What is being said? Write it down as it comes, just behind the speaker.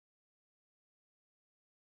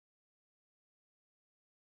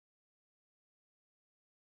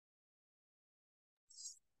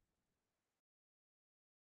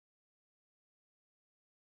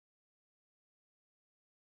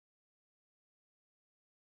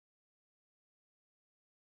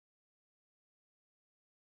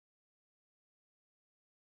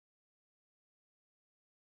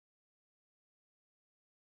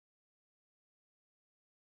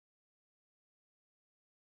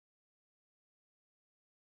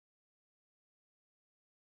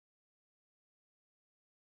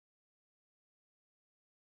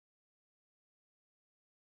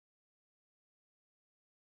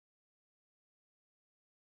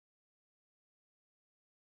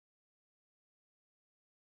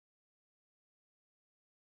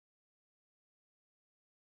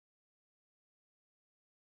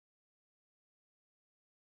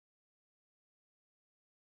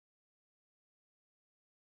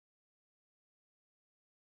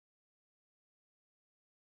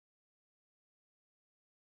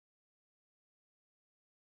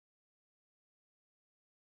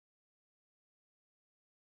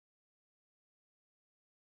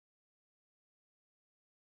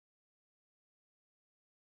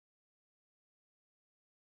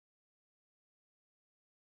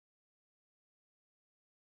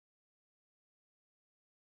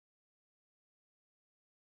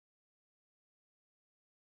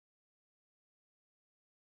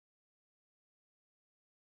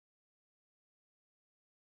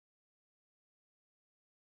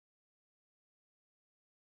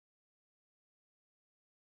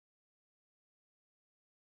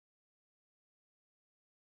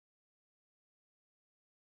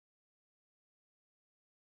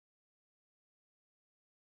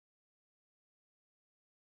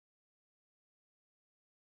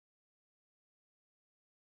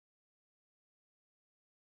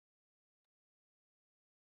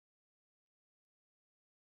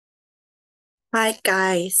Hi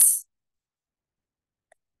guys.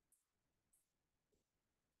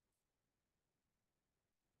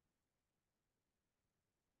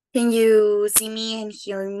 Can you see me and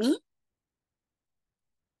hear me?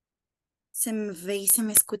 ¿Se me ve y se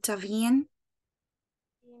me escucha bien?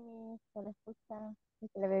 Sí, se le escucha y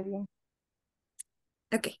se le ve bien.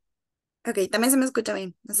 Ok, ok, también se me escucha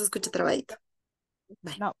bien, no se escucha trabadito.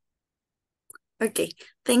 Bye. No, Ok,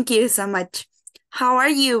 thank you so much. How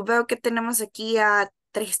are you? Veo que tenemos aquí a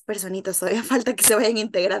tres personitas, todavía falta que se vayan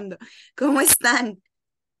integrando. ¿Cómo están?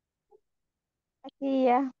 aquí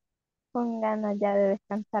ya con ganas ya de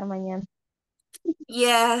descansar mañana.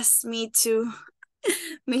 Yes, me too.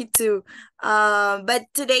 Me too.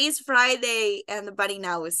 But today is Friday and nobody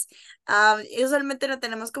knows. Usualmente no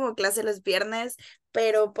tenemos como clase los viernes,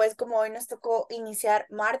 pero pues como hoy nos tocó iniciar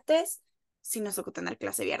martes, sí nos tocó tener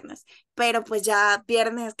clase viernes, pero pues ya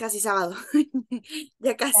viernes casi sábado,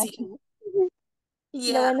 ya casi. Así. Lo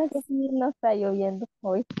Yeah. bueno es que sí no está lloviendo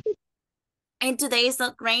hoy. And today is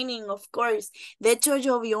not raining, of course. De hecho,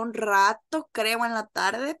 llovió un rato, creo, en la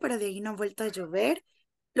tarde, pero de ahí no ha vuelto a llover.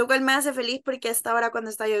 Lo cual me hace feliz porque a esta hora cuando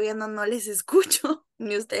está lloviendo no les escucho,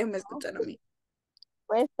 ni ustedes me escuchan a mí.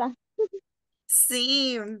 Cuesta.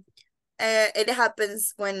 Sí, it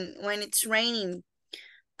happens when it's raining.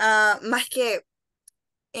 Más que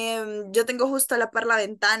yo tengo justo a la par la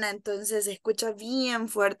ventana, entonces se escucha bien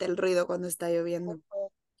fuerte el ruido cuando está lloviendo.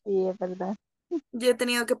 Sí, es verdad. Yo he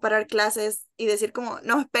tenido que parar clases y decir como,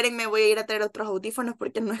 no, espérenme, voy a ir a traer otros audífonos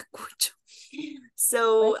porque no escucho.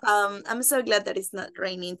 So, Cuesta. I'm so glad that it's not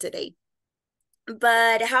raining today.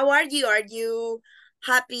 But how are you? Are you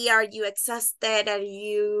happy? Are you exhausted? Are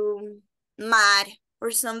you mad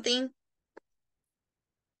or something?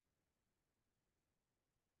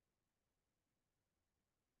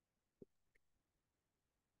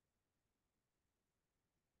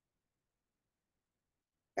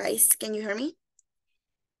 Guys, can you hear me?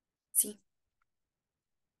 Sí.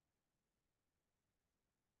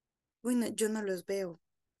 Bueno, yo no los veo.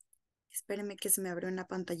 Espérenme que se me abrió una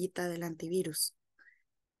pantallita del antivirus.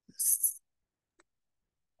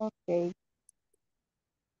 Ok. ¿Qué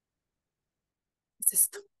es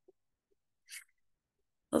esto?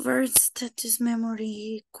 Over status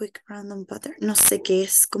memory, quick random pattern. No sé qué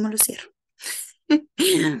es. ¿Cómo lo cierro?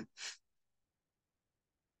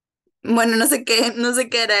 Bueno, no sé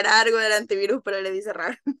qué era algo del antivirus, pero le di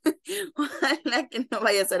cerrar. Ojalá que no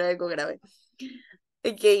vaya a ser algo grave.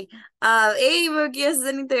 Ok. Hey, veo que ya se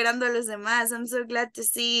están integrando a los demás. I'm so glad to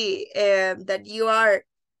see that you are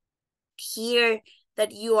here, that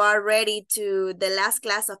you are ready to the last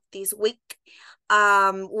class of this week.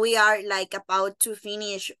 We are like about to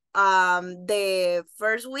finish the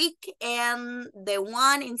first week and the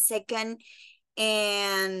one in second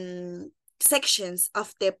and sections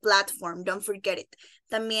of the platform. Don't forget it.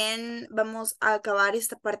 También vamos a acabar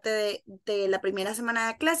esta parte de la primera semana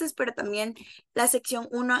de clases, pero también la sección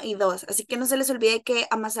 1 y 2. Así que no se les olvide que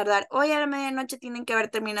a más tardar hoy a la medianoche tienen que haber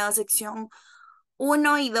terminado sección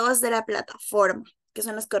 1 y 2 de la plataforma, que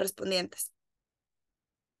son los correspondientes.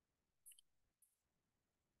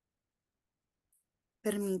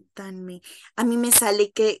 Permítanme. A mí me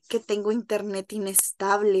sale que tengo internet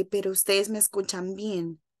inestable, pero ustedes me escuchan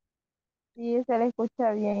bien. Sí, se le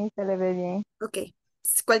escucha bien y se le ve bien. Ok,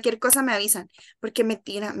 cualquier cosa me avisan, porque me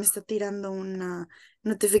está tirando una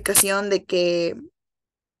notificación de que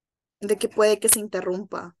puede que se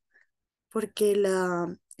interrumpa, porque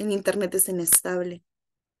el internet es inestable.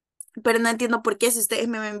 Pero no entiendo por qué, si ustedes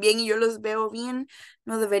me ven bien y yo los veo bien,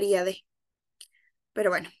 no debería de. Pero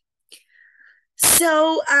bueno.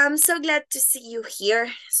 So, I'm so glad to see you here.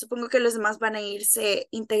 Supongo que los demás van a irse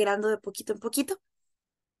integrando de poquito en poquito.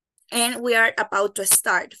 And we are about to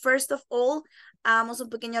start. First of all, hagamos un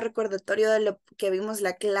pequeño recordatorio de lo que vimos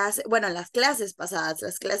la clase, bueno, las clases pasadas,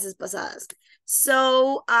 las clases pasadas.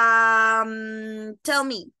 So, tell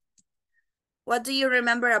me, what do you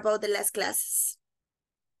remember about the last classes?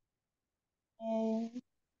 Eh,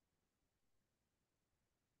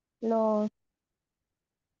 los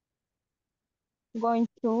going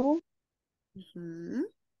to, Ujú.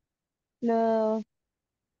 los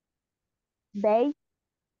dates,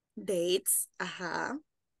 Dates, ajá.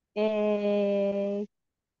 eh,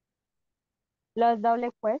 los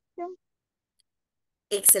double question.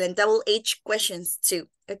 Excellent. Double H questions too.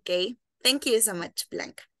 Okay. Thank you so much,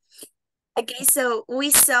 Blanca. Okay, so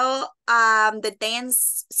we saw the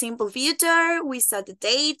tense simple future, we saw the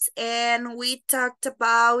dates, and we talked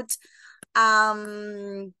about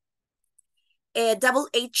double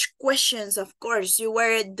H questions, of course. You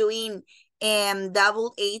were doing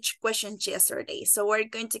double H questions yesterday. So we're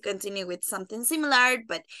going to continue with something similar,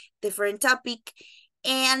 but different topic.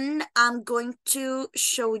 And I'm going to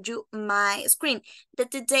show you my screen.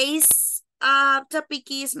 Today's topic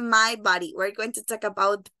is my body. We're going to talk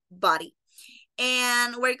about body.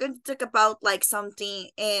 And we're going to talk about like something,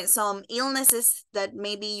 some illnesses that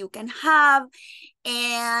maybe you can have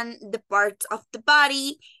and the parts of the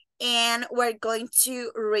body. And we're going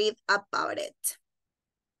to read about it.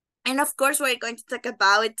 And of course, we're going to talk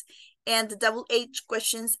about and the double H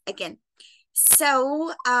questions again.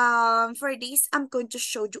 So for this, I'm going to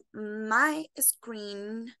show you my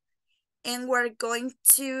screen and we're going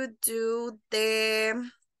to do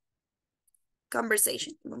the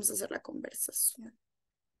conversation. Vamos a hacer la conversación.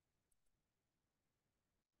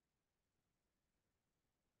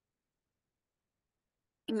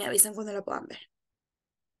 Y me avisan cuando la puedan ver.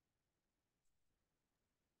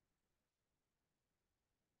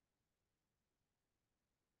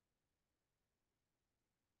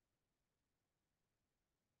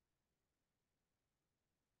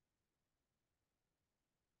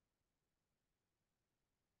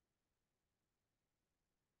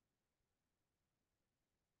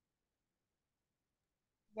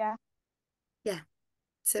 Ya. Ya.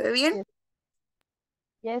 ¿Se ve bien? Yes.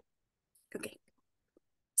 Yes. Okay.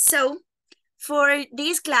 So for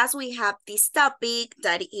this class, we have this topic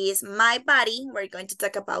that is my body. We're going to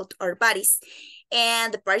talk about our bodies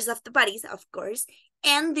and the parts of the bodies, of course.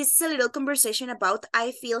 And this is a little conversation about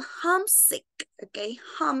I feel homesick, okay?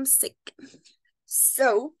 Homesick.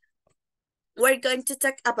 So we're going to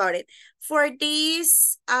talk about it. For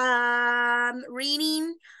this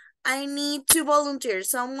reading, I need two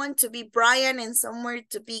volunteers, someone to be Brian and someone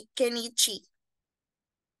to be Kenichi.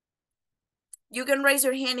 You can raise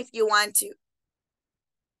your hand if you want to.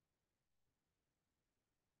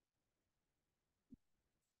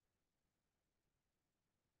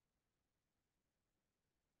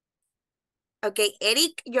 Okay,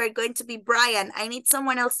 Eric, you're going to be Brian. I need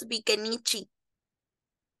someone else to be Kenichi.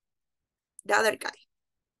 The other guy.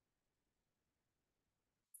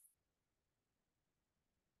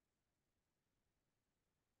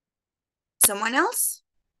 Someone else?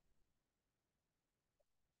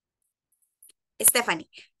 Stephanie.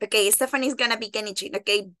 Okay, Stephanie's gonna be Kenichi.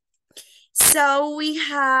 Okay. So we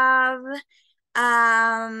have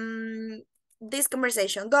this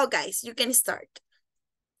conversation. Go guys, you can start.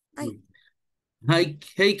 Hi,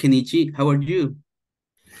 hey Kenichi, how are you?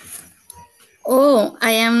 Oh,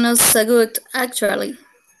 I am not so good, actually.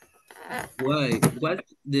 Why?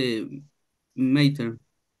 What's the matter?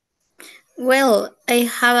 Well, I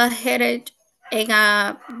have a headache and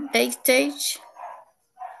a backstage.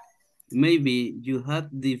 Maybe you have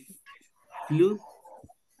the flu?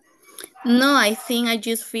 No, I think I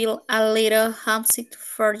just feel a little homesick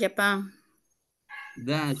for Japan.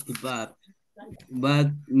 That's too bad. But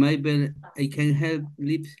maybe I can help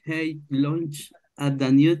let's have lunch at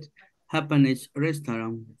the new Japanese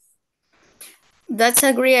restaurant. That's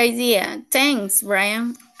a great idea. Thanks,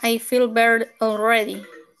 Brian. I feel better already.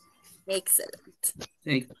 Excellent.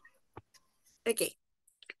 Thanks. Okay.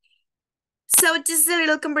 So this is a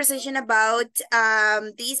little conversation about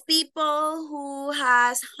these people who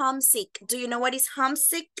has homesick. Do you know what is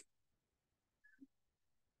homesick?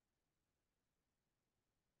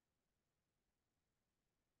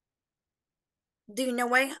 Do you know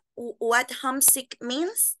what homesick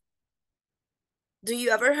means? Do you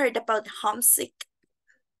ever heard about homesick?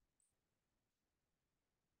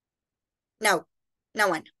 No, no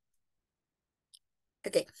one.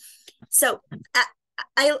 Okay, so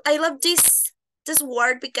I love this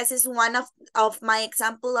word because it's one of my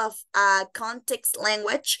example of context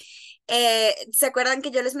language. ¿Se acuerdan que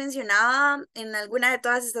yo les mencionaba en alguna de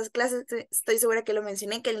todas estas clases? Estoy segura que lo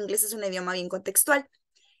mencioné, que el inglés es un idioma bien contextual.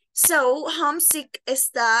 So, homesick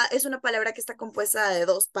es una palabra que está compuesta de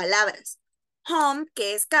dos palabras. Home,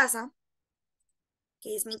 que es casa,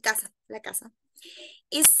 que es mi casa, la casa.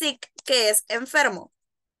 Y sick, que es enfermo.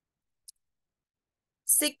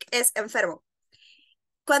 Sick es enfermo.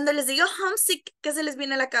 Cuando les digo homesick, ¿qué se les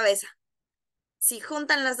viene a la cabeza? Si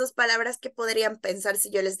juntan las dos palabras, ¿qué podrían pensar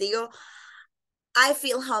si yo les digo I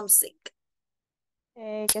feel homesick?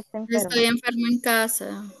 Que esté enfermo. Estoy enfermo en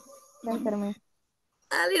casa. Está enfermo.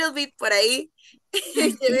 A little bit por ahí.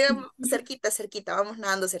 cerquita, vamos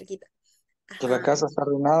nadando cerquita. Que la casa está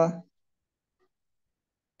arruinada.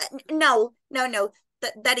 No,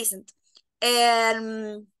 that isn't.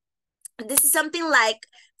 This is something like,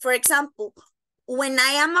 for example, when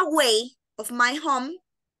I am away of my home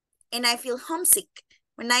and I feel homesick.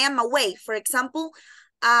 When I am away, for example,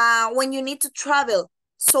 when you need to travel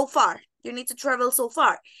so far,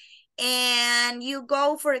 and you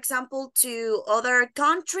go, for example, to other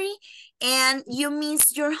country and you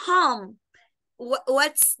miss your home.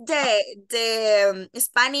 What's the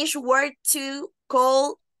Spanish word to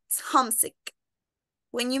call homesick?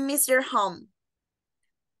 When you miss your home.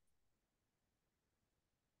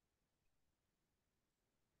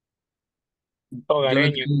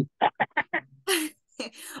 Hogareño.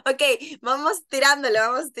 Ok, vamos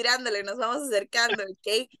tirándole, nos vamos acercando,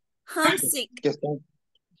 ok. Homesick. Que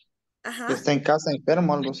Ajá. está en casa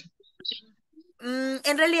enfermo, algo así.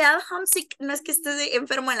 En realidad, homesick no es que esté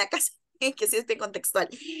enfermo en la casa, que sí esté contextual,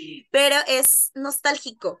 pero es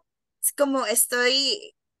nostálgico. Es como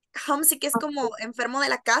estoy, homesick es como enfermo de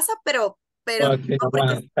la casa, pero Ok, no porque,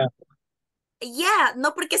 aguanta.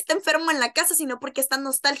 no porque esté enfermo en la casa, sino porque está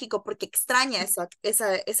nostálgico, porque extraña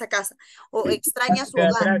esa casa o extraña su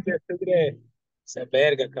Gracias, hogar. gracias, tú crees. Se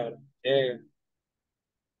verga, cabrón.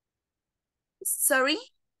 Sorry.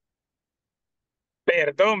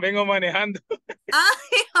 Perdón, vengo manejando.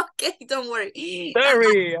 Okay, don't worry.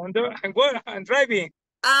 Sorry, I'm driving.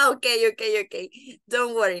 Okay.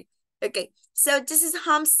 Don't worry. Okay, so this is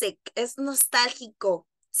homesick. Es nostálgico.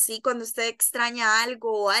 Sí, cuando usted extraña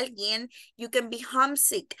algo o alguien, you can be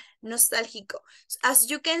homesick, nostálgico. As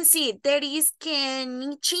you can see, there is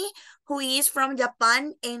Kenichi, who is from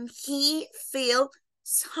Japan, and he feels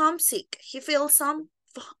homesick. He feels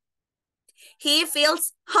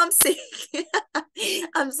homesick.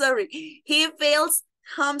 I'm sorry. He feels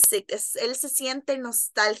homesick. Él se siente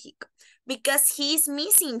nostálgico. Because he's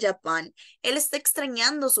missing Japan. Él está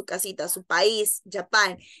extrañando su casita, su país,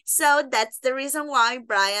 Japan. So that's the reason why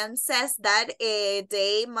Brian says that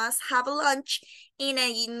they must have lunch in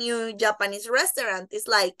a new Japanese restaurant. It's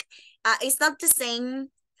like, it's not the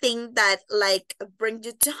same thing that like brings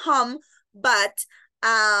you to home, but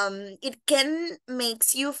it can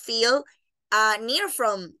makes you feel near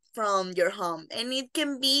from your home, and it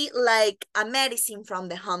can be like a medicine from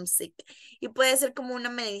the homesick, y puede ser como una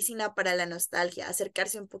medicina para la nostalgia,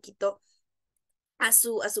 acercarse un poquito a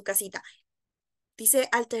su casita. Dice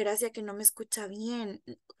Altagracia que no me escucha bien.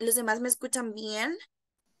 ¿Los demás me escuchan bien?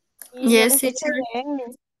 Y yo lo Yes, escucho teacher. bien.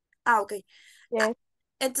 Ok. Yes.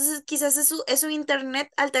 Entonces quizás es su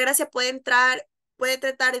internet. Altagracia puede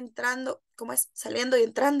tratar entrando, ¿cómo es? Saliendo y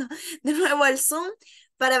entrando de nuevo al Zoom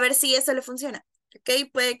para ver si eso le funciona. Ok,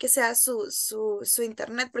 puede que sea su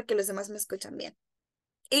internet porque los demás me escuchan bien.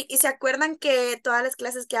 Y se acuerdan que todas las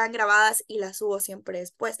clases quedan grabadas y las subo siempre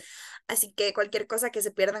después. Así que cualquier cosa que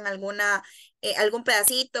se pierdan algún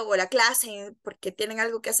pedacito o la clase porque tienen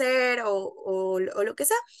algo que hacer o lo que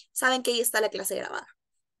sea, saben que ahí está la clase grabada.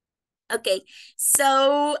 Ok,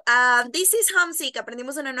 so this is homesick.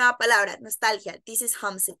 Aprendimos una nueva palabra, nostalgia. This is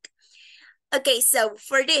homesick. Okay, so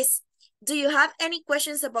for this, do you have any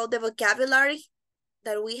questions about the vocabulary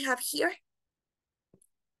that we have here?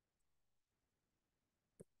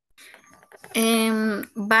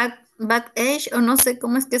 Back age, o no sé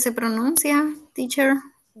cómo es que se pronuncia, teacher.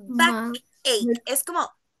 Backache, es como,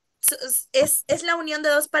 es la unión de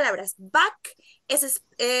dos palabras. Back es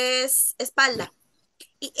espalda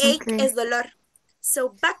y ache Okay. es dolor.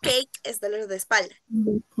 So backache es dolor de espalda.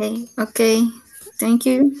 Okay. Thank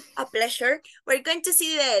you. A pleasure. We're going to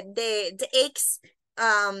see the aches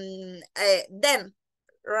then,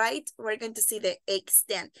 right? We're going to see the aches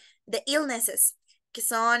then. The illnesses, que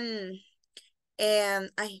son, que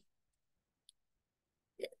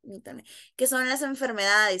son las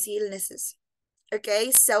enfermedades, illnesses.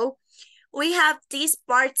 Okay, so we have these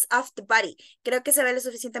parts of the body. Creo que se ve lo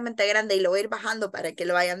suficientemente grande y lo voy a ir bajando para que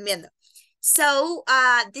lo vayan viendo. So,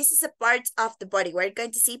 this is a part of the body. We're going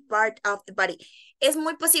to see part of the body. Es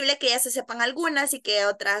muy posible que ya se sepan algunas y que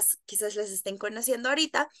otras quizás las estén conociendo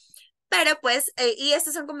ahorita. Pero pues, y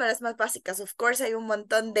estas son como las más básicas. Of course, hay un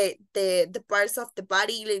montón de parts of the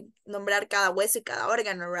body, nombrar cada hueso y cada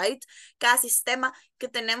órgano, right? Cada sistema que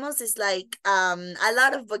tenemos is like a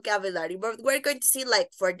lot of vocabulary. But we're going to see like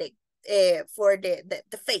for the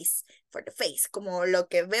face, como lo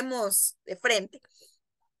que vemos de frente.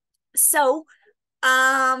 So,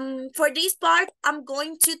 for this part, I'm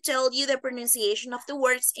going to tell you the pronunciation of the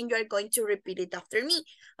words and you're going to repeat it after me.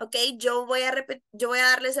 Okay, yo voy a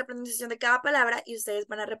darles la pronunciación de cada palabra y ustedes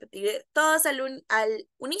van a repetir todos al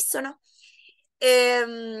unísono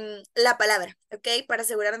la palabra, ok, para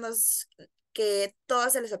asegurarnos que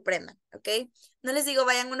todos se les aprendan, ok. No les digo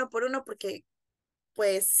vayan uno por uno porque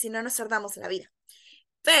pues si no nos tardamos la vida.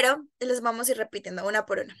 Pero les vamos a ir repitiendo una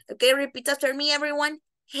por una. Ok, repeat after me, everyone.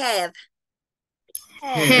 Head.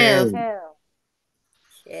 Head.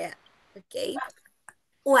 Head. Ok.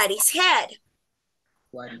 What is head?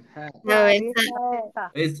 What is head? Cabeza.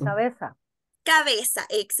 Eso. Cabeza. cabeza.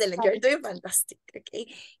 Excellent. You're doing fantastic. Okay.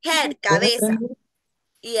 Head, cabeza.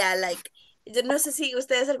 Yeah, like, yo no sé si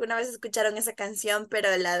ustedes alguna vez escucharon esa canción,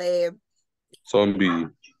 pero la de... Zombie.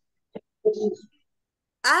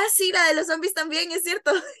 Ah, sí, la de los zombies también, es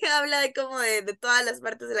cierto. Habla de como de todas las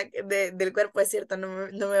partes del cuerpo, es cierto. No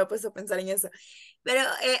me había puesto a pensar en eso. Pero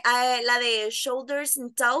la de shoulders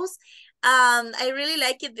and toes, I really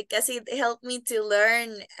like it because it helped me to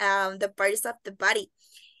learn the parts of the body.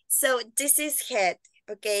 So this is head,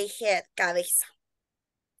 okay, head, cabeza.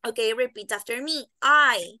 Okay, repeat after me.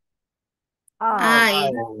 I.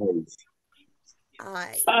 I.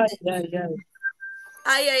 Ay,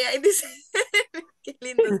 Ay, ay, ay. ay, dice. Qué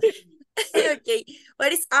lindos. Okay,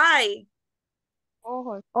 what is I?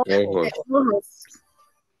 Ojos. Ojos.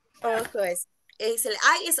 Ojos. Excellent.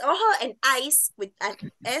 I is ojo and eyes with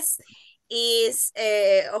an S is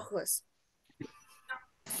ojos.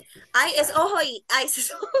 I es ojo y eyes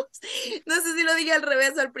es ojos. No sé si lo dije al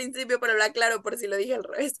revés al principio, pero lo aclaro por si lo dije al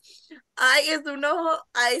revés. I es un ojo,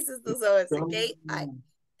 eyes es tus ojos, ¿ok? I.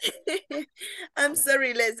 I'm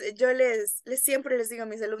sorry, siempre les digo a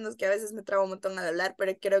mis alumnos que a veces me trabo un montón al hablar,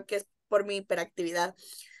 pero creo que es por mi hiperactividad.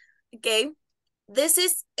 Ok. This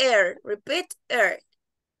is air. Repeat air.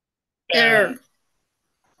 Air.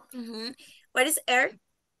 What is air?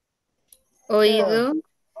 Oído.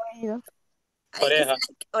 Oído. Oreja. It's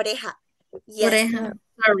like oreja. Yes. Oreja.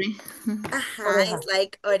 Sorry. It's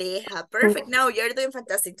like oreja. Perfect. No, you're doing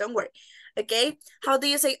fantastic. Don't worry. Okay. How do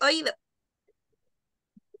you say oído?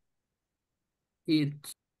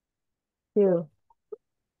 It's Ear.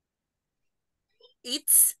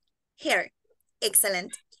 It's hair.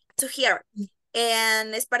 Excellent. To hear.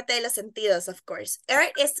 And es parte de los sentidos, of course.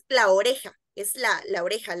 Ear es la oreja. Es la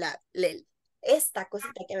oreja, esta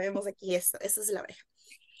cosita que vemos aquí, esa es la oreja.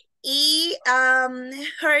 Y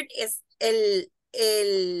heard es el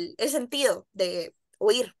sentido de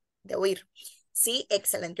oír, ¿sí?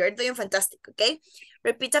 Excellent. You're doing fantastic, okay?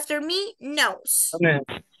 Repeat after me. Nose.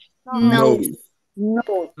 No.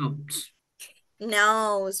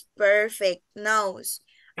 Nose. Perfect. Nose.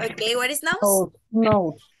 Okay, what is nose?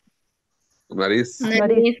 Nariz.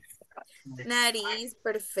 Nariz. Nariz.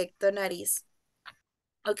 Perfecto, nariz.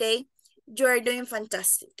 Okay, you are doing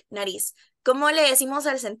fantastic. Nariz. ¿Cómo le decimos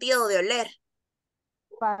al sentido de oler?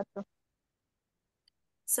 Olfato.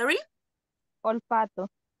 Sorry? Olfato.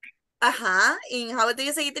 Ajá. And how do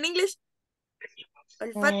you say it in English?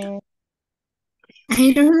 Olfato.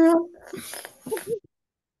 I don't know.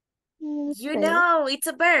 You know, it's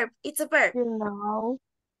a verb. It's a verb. You know.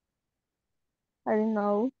 I don't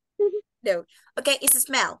know. No. Okay, it's a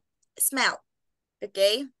smell. Smell.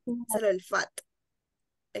 Okay? It's el olfato.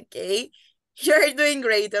 Okay? You're doing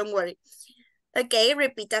great, don't worry. Okay,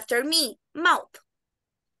 repeat after me. Mouth.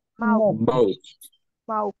 Mouth. Mouth.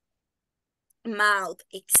 Mouth. Mouth.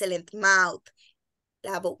 Excellent. Mouth.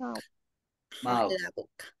 La boca. mouth. La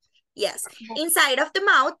boca. Yes. Inside of the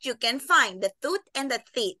mouth, you can find the tooth and the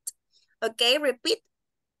teeth. Okay, repeat.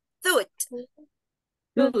 Tooth.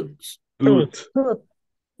 Tooth.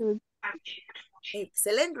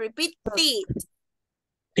 Excellent. Repeat. Teeth.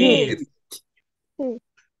 Teeth.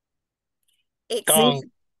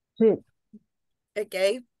 Excellent.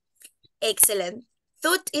 Okay. Excellent.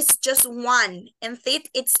 Tooth is just one, and teeth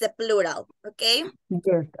it's the plural. Okay.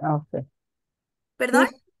 Yes, okay. Perdón?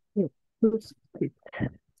 Toothpick.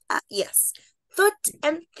 Yes. Tooth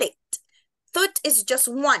and teeth. Tooth is just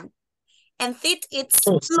one, and teeth it's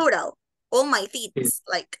plural. All my teeth,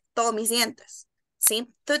 like todos mis dientes. See?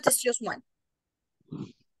 Tooth is just one.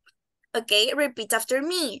 Okay, repeat after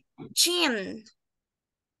me. Chin.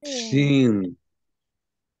 Chin.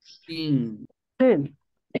 Chin. Chin.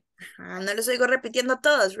 No los oigo repitiendo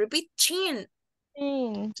todos. Repeat chin.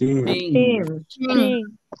 Chin. Chin.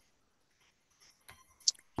 Chin.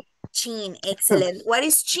 Chin. Excellent. What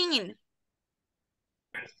is chin?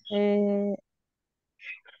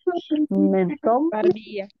 Mentón.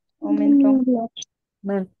 Barbilla. O mentón.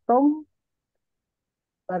 Mentón.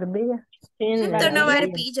 Barbilla. Mentón o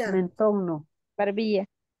barbilla. Mentón no. Barbilla.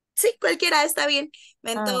 Sí, cualquiera está bien.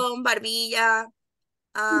 Mentón, barbilla.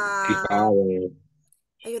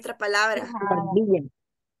 Hay otra palabra. Barbilla.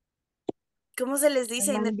 ¿Cómo se les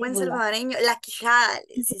dice en el buen salvadoreño? La quijada.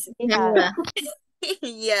 Les dice. Quijada.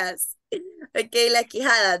 Yes. Ok, la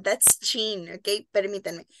quijada. That's chin. Ok,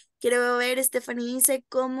 permítanme. Quiero ver, Stephanie dice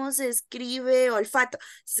cómo se escribe olfato.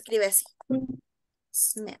 Se escribe así.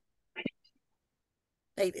 Smell.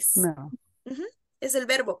 Like this. No. Es el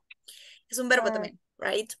verbo. Es un verbo también,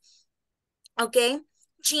 right? Ok.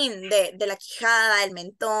 Chin, de la quijada, el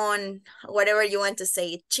mentón, whatever you want to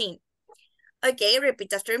say, chin. Ok,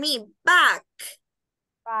 repeat after me. Back.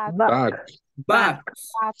 Back. Back.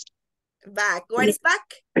 Back. What is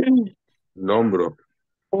back? El hombro.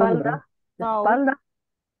 Espalda. No. Espalda.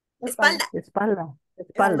 Espalda. Espalda.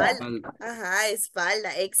 Espalda. Espalda. Ajá,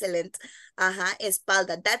 espalda, excellent. Ajá,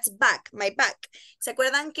 espalda. That's back, my back. ¿Se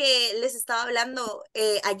acuerdan que les estaba hablando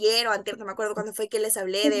ayer o antes, no me acuerdo cuándo fue que les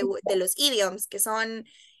hablé de los idioms, que son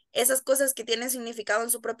esas cosas que tienen significado en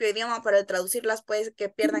su propio idioma, pero al traducirlas puede que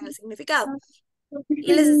pierdan el significado?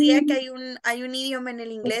 Y les decía que hay un idioma en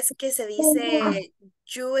el inglés que se dice,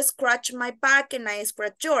 you scratch my back and I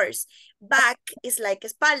scratch yours. Back is like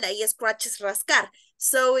espalda y scratch es rascar.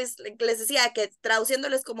 So les decía que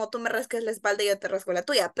traduciéndoles como tú me rascas la espalda y yo te rasco la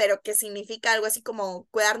tuya, pero que significa algo así como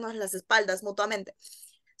cuidarnos las espaldas mutuamente.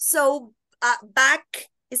 So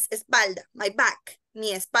back is espalda, my back,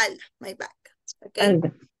 mi espalda, my back. Okay.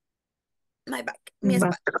 My back, mi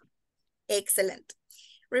espalda. Excellent.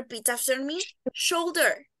 Repeat after me.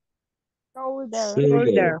 Shoulder. Shoulder.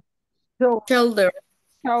 Shoulder.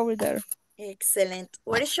 Shoulder. Excellent.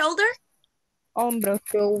 What is shoulder? Hombro.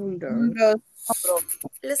 Hombros.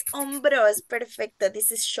 Los hombros. Perfecto.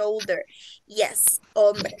 This is shoulder. Yes.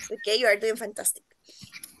 Hombros. Okay, you are doing fantastic.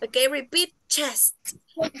 Okay, repeat. Chest.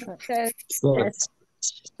 Chest.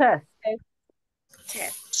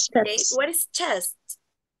 Chest. Okay, what is chest?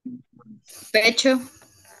 Pecho.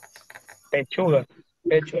 Pechuga.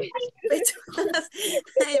 Pecho. Pecho.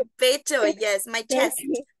 Pecho, yes. My chest.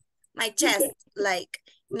 My chest. Like,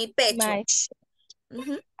 mi pecho.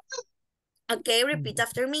 My. Okay, repeat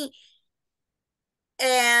after me.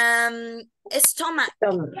 Stomach.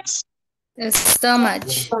 Stomach. Stomach.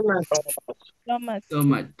 Stomach.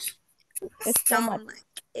 Stomach.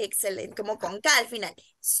 Excellent. Como con K al final.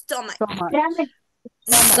 Stomach.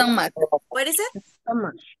 Stomach. What is it?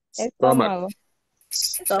 Estómago.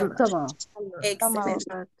 Excellent.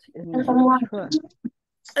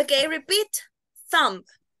 Okay, repeat. Thumb.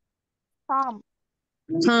 Thumb.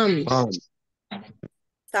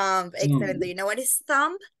 Thumb. Excellent. Do you know what is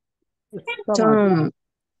thumb?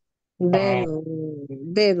 Dedo.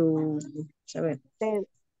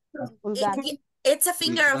 Pulgar. It's a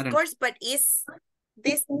finger, of Pulgar. course, but is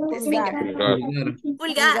this Pulgar. finger? Pulgar.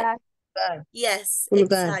 Pulgar. Yes,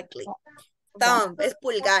 exactly. Thumb es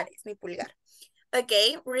pulgar, es mi pulgar.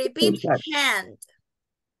 Okay, repeat. Hand.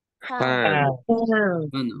 Pan.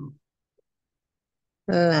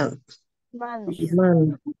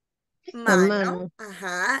 Mano. Mano.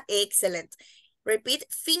 Ajá, excellent. Repeat.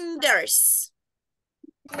 Fingers.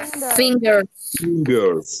 Finger.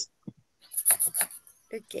 Fingers.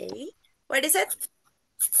 Okay. What is it?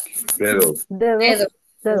 Dedos.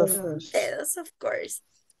 Dedos, of course.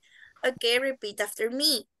 Okay, repeat after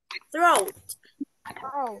me. Throat.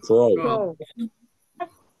 Throat.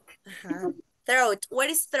 Ajá. Throat. What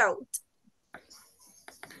is throat?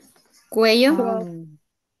 Cuello.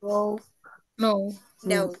 No. No.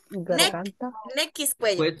 No. Garganta. Neck is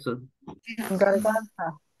cuello. Hueso. Garganta.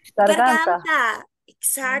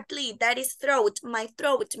 Exactly. That is throat. My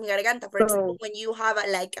throat, mi garganta. For example, when you have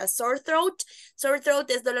like a sore throat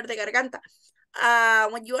es dolor de garganta.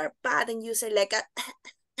 When you are bad and you say like,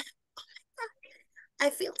 I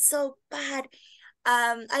feel so bad.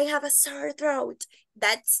 I have a sore throat.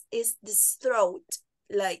 That is this throat,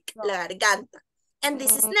 like la garganta. And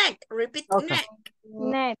this is neck. Repeat.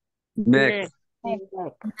 Neck. Neck.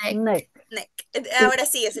 Neck. Ahora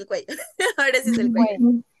sí es el cuello. Ahora sí es el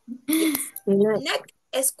cuello. Yes. Neck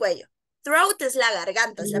es cuello. Throat es la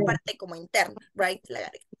garganta, es la parte como interna, right? La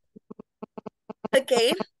garganta.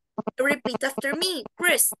 Okay. Repeat after me.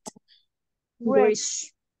 Wrist.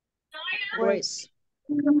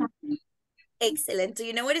 Excellent. Do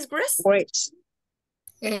you know what is wrist?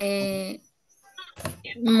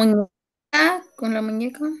 Muñeca. Con la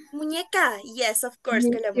muñeca. Muñeca. Yes, of course.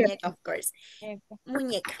 Con la muñeca, of course.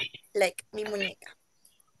 Muñeca. Like mi muñeca.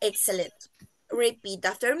 Excellent. Repeat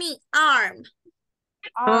after me. Arm.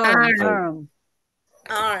 Arm.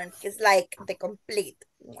 Arm is like the complete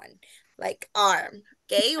one. Like arm.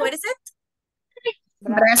 Okay, what is it?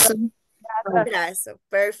 Brazo. Brazo.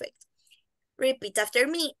 Perfect. Repeat after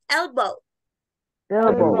me. Elbow.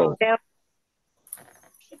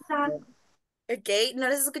 Okay, no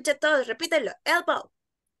les escuché todos. Repítelo. Elbow.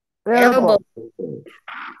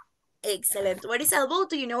 Excellent. What is elbow?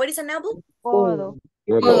 Do you know what is an elbow? Codo.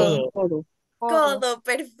 Codo.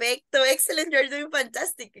 Perfecto. Excellent. You are doing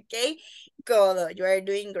fantastic. Okay. Codo. You are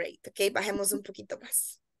doing great. Okay. Bajemos un poquito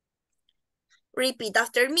más. Repeat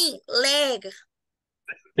after me. Leg.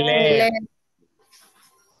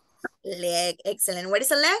 Leg. Excellent. What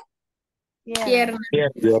is a leg? Pierna.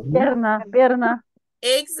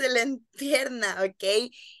 Excellent. Pierna. Okay.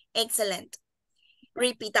 Excellent.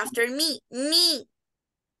 Repeat after me. Knee.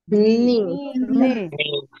 Ni. Ni.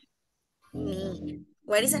 Knee.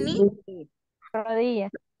 What is a knee? Rodilla.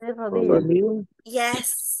 Es rodilla.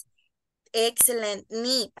 Yes. Excellent.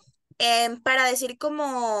 Knee. Para decir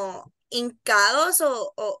como hincados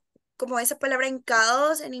o como esa palabra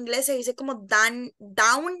hincados en inglés se dice como down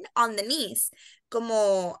on the knees,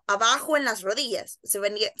 como abajo en las rodillas. Se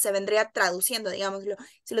vendría traduciendo, digámoslo,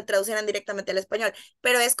 si lo traducieran directamente al español.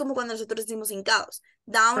 Pero es como cuando nosotros decimos hincados.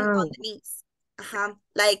 Down on the knees. Ajá.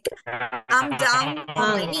 Like, I'm down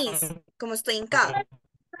on my knees. Como estoy hincado.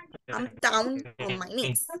 I'm down on my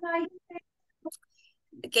knees.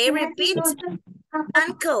 Okay, repeat.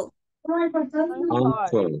 Ankle.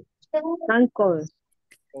 Ankle. Ankle.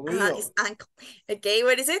 It's ankle. Okay,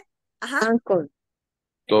 what is it? Ankle.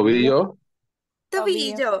 Tobillo.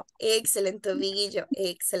 Tobillo. Excellent, tobillo.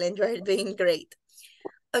 Excellent, you are doing great.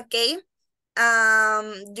 Okay.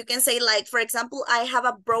 You can say like, for example, I have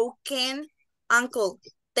a broken ankle.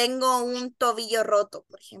 Tengo un tobillo roto,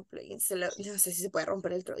 por ejemplo. Y no sé si se puede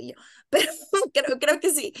romper el tobillo, pero creo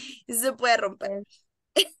que sí se puede romper.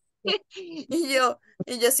 Y yo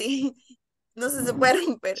sí. No sé si se puede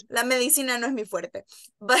romper. La medicina no es mi fuerte.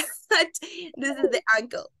 But this is the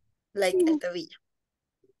ankle. Like el tobillo.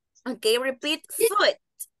 Okay, repeat. Foot.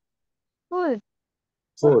 Foot.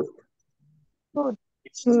 Foot. Foot.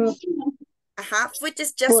 Foot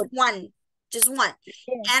is just Foot. one. Just one.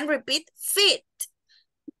 Yeah. And repeat. Feet.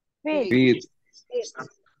 Feet. Feet.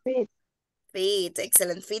 Feet. Feet.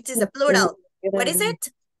 Excellent. Feet is a plural. What is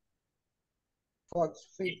it?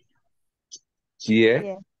 Yeah.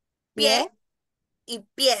 Yeah. Pie y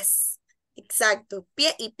pies. Exacto.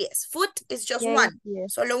 Pie y pies. Foot is just Yeah, one. yeah.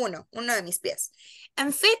 Solo uno de mis pies.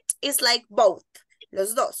 And feet is like both.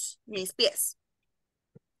 Los dos, mis pies.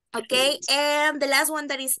 Okay, and the last one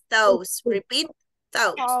that is toes. Repeat,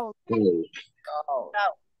 toes. Toe.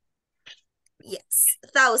 Yes,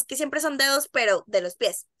 toes, que siempre son dedos, pero de los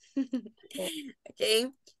pies. Okay,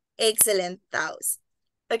 excellent, toes.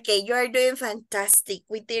 Okay, you are doing fantastic.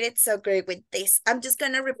 We did it so great with this. I'm just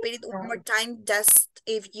gonna repeat it one more time, just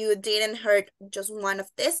if you didn't heard just one of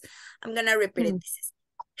this. I'm gonna repeat it. This is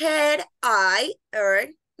head, eye,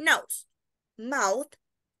 ear, nose, mouth,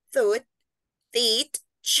 foot, feet,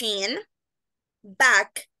 chin,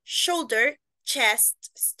 back, shoulder,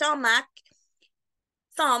 chest, stomach,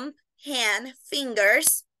 thumb, hand,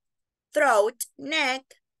 fingers, throat, neck,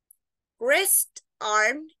 wrist,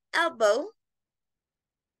 arm, elbow,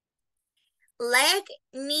 leg,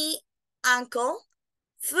 knee, ankle,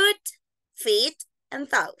 foot, feet, and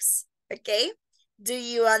toes. Okay? Do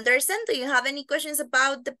you understand? Do you have any questions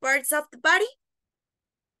about the parts of the body?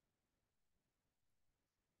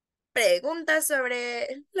 Preguntas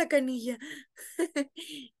sobre la canilla.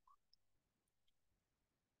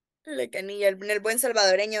 La canilla, en el buen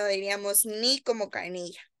salvadoreño diríamos ni como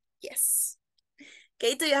canilla. Yes.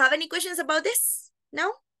 Okay, do you have any questions about this?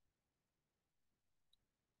 No?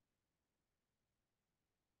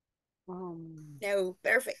 No,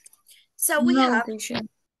 perfect. So we No, have, teacher.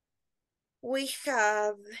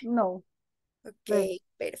 No. okay,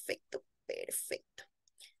 perfecto, perfecto.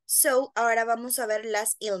 So, ahora vamos a ver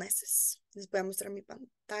las illnesses. Les voy a mostrar mi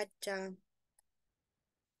pantalla.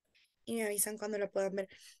 Y me avisan cuando la puedan ver.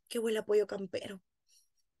 Que huele a pollo campero.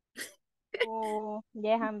 Oh,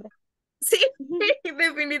 ya es hambre. Sí,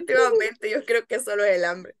 definitivamente. Yo creo que solo es el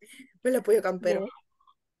hambre. Huele a pollo campero. Yeah.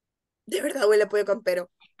 De verdad huele a pollo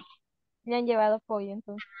campero. Le han llevado pollo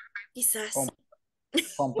entonces. Quizás.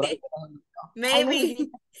 Comprar. Ahí los Maybe.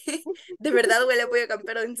 invito. De verdad huele a pollo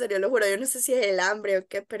campero, en serio, lo juro. Yo no sé si es el hambre o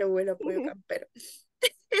qué, pero huele a pollo campero.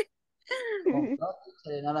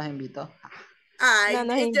 No las invitó. Ay, No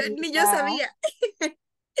nos ni yo invita. sabía.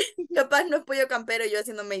 Capaz no es pollo campero, yo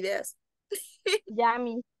haciéndome ideas.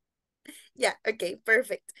 Yummy. Ya, ok,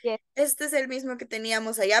 perfecto. Yes. Este es el mismo que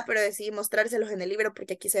teníamos allá, pero decidí mostrárselos en el libro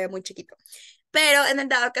porque aquí se ve muy chiquito. Pero en el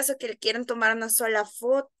dado caso que quieren tomar una sola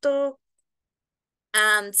foto,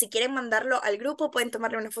 si quieren mandarlo al grupo, pueden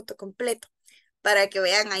tomarle una foto completa para que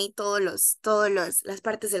vean ahí las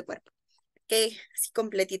partes del cuerpo. Ok, así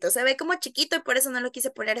completito. Se ve como chiquito y por eso no lo quise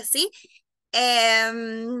poner así.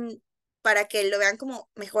 Para que lo vean como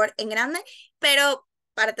mejor en grande, pero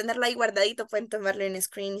para tenerlo ahí guardadito pueden tomarlo en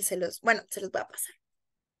screen y se los voy a pasar.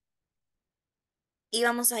 Y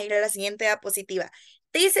vamos a ir a la siguiente diapositiva.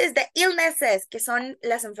 This is the illnesses, que son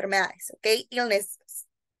las enfermedades, ¿ok? Illnesses.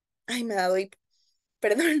 Ay, me ha dado hipo.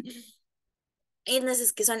 Perdón.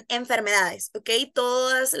 Illnesses, que son enfermedades, ¿ok?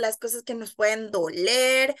 Todas las cosas que nos pueden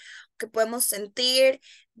doler, que podemos sentir.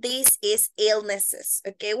 This is illnesses,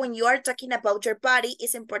 ¿ok? When you are talking about your body,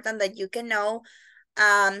 it's important that you can know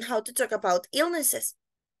how to talk about illnesses.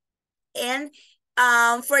 And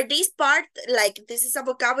For this part, like this is a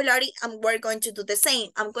vocabulary, we're going to do the same.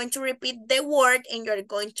 I'm going to repeat the word and you're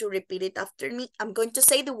going to repeat it after me. I'm going to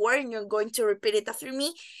say the word and you're going to repeat it after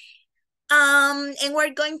me. And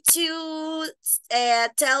we're going to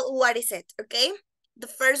tell what is it, okay? The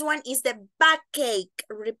first one is the backache.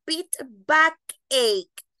 Repeat backache.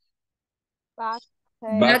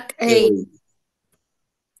 Backache.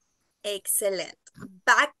 Excellent.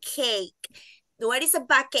 Backache. What is a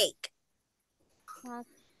backache?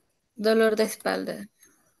 Dolor de espalda.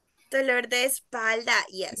 Dolor de espalda,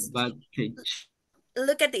 yes. Backache.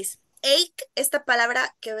 Look at this. Ache, esta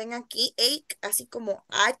palabra que ven aquí, ache, así como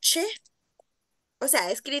H. O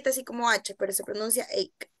sea, escrita así como H, pero se pronuncia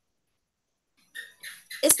ache.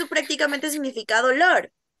 Esto prácticamente significa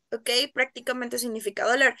dolor, ¿ok? Prácticamente significa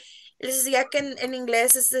dolor. Les decía que en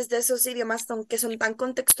inglés es de esos idiomas que son tan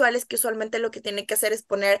contextuales que usualmente lo que tiene que hacer es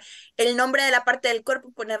poner el nombre de la parte del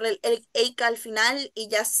cuerpo, ponerle el ache al final y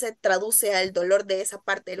ya se traduce al dolor de esa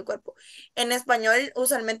parte del cuerpo. En español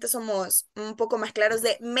usualmente somos un poco más claros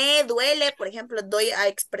de me duele, por ejemplo, doy a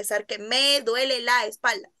expresar que me duele la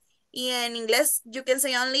espalda. Y en inglés, you can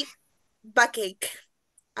say only backache.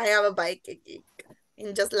 I have a backache.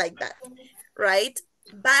 And just like that, right?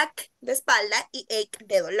 Back de espalda y ache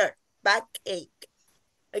de dolor. Backache.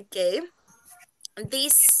 Okay.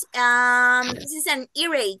 This is an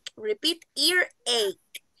earache. Repeat earache.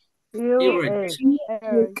 Earache.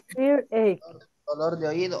 Dolor de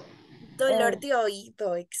oído. Dolor de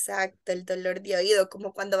oído, exacto, el dolor de oído,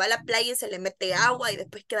 como cuando va a la playa y se le mete agua y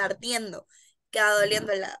después queda ardiendo, queda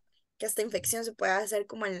doliendo que esta infección se puede hacer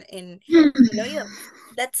como en el oído.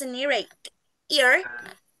 That's an earache. Ear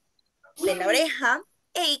de la oreja,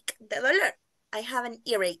 ache de dolor. I have an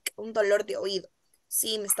earache, un dolor de oído.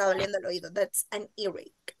 Sí, me está doliendo el oído. That's an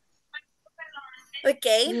earache.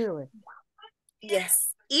 Okay.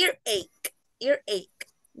 Yes. Earache. Earache.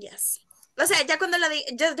 Yes. O sea, ya cuando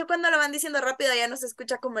yo cuando lo van diciendo rápido ya no se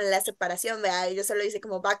escucha como la separación, ¿verdad? Yo solo dice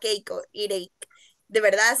como backache o earache. De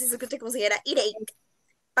verdad, sí se escucha como si dijera earache,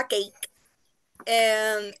 backache.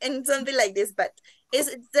 And something like this, but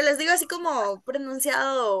se les digo así como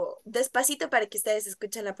pronunciado despacito para que ustedes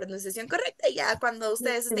escuchen la pronunciación correcta y ya cuando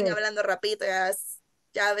ustedes estén hablando rapidito ya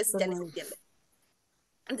a veces ya les entiende.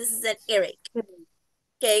 This is an earache.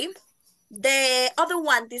 Okay. The other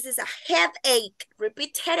one, this is a headache.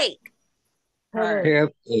 Repeat headache.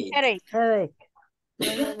 Headache.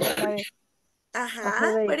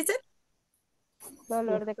 Ajá. What is it?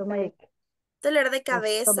 Dolor de cabeza. Dolor de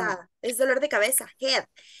cabeza. Es dolor de cabeza. Head.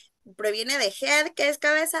 Proviene de head, que es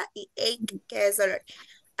cabeza, y ache, que es dolor.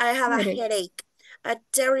 I have a headache. A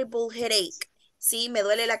terrible headache. Sí, me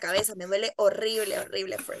duele la cabeza, me duele horrible,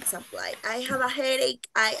 horrible, for example. I have a headache.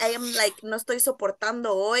 I am like, no estoy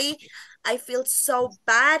soportando hoy. I feel so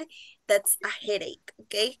bad. That's a headache,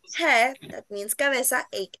 okay? Head, that means cabeza.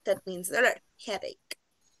 Ache, that means dolor. Headache.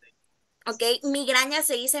 Okay, migraña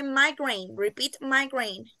se dice migraine. Repeat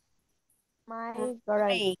migraine.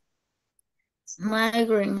 Migraine.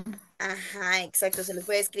 Migraine. Ajá, exacto, se los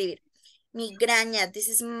voy a escribir. Migraña, this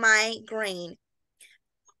is migraine.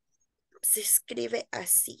 Se escribe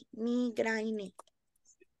así, migraine.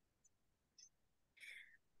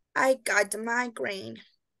 I got migraine.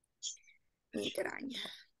 Migraña.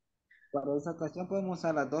 Para esa ocasión podemos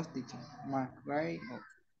usar las dos, teacher. Migraine.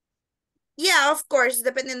 Yeah, of course,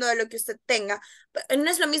 dependiendo de lo que usted tenga. No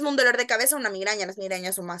es lo mismo un dolor de cabeza o una migraña, las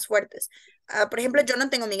migrañas son más fuertes. Por ejemplo, yo no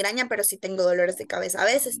tengo migraña, pero sí tengo dolores de cabeza a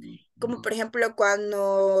veces. Como por ejemplo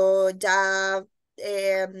cuando ya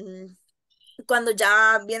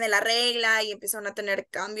viene la regla y empiezan a tener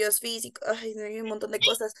cambios físicos, hay un montón de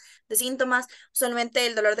cosas, de síntomas. Usualmente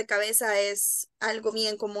el dolor de cabeza es algo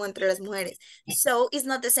bien común entre las mujeres. So, it's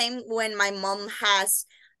not the same when my mom has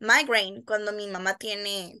migraine, cuando mi mamá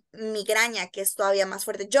tiene migraña, que es todavía más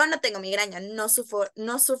fuerte. Yo no tengo migraña, no sufro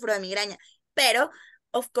de migraña, pero,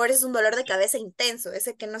 of course, es un dolor de cabeza intenso,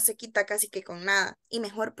 ese que no se quita casi que con nada. Y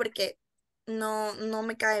mejor porque no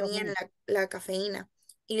me cae bien la cafeína.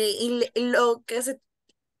 Y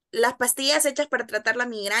las pastillas hechas para tratar la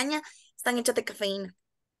migraña están hechas de cafeína.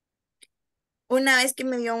 Una vez que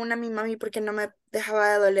me dio una mi mami porque no me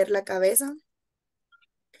dejaba de doler la cabeza.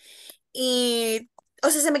 Y, o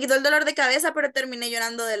sea, se me quitó el dolor de cabeza, pero terminé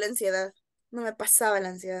llorando de la ansiedad. No me pasaba la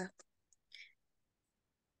ansiedad.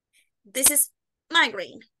 This is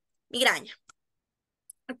migraine, migraña.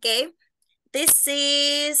 Okay. This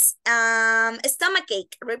is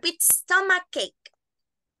stomachache. Repeat stomachache.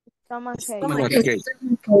 Stomachache.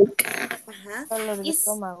 Ajá. Dolor de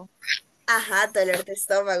estómago. Ajá, dolor de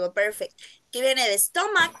estómago, perfecto. Que viene de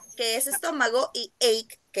stomach, que es estómago, y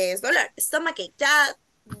ache, que es dolor. Stomachache, ya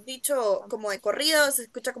dicho como de corrido, se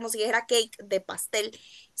escucha como si dijera cake de pastel.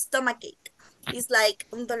 Stomachache. It's like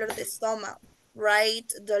un dolor de estómago,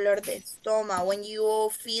 right? Dolor de estómago. When you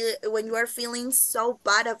are feeling so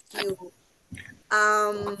bad of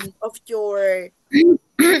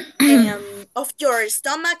your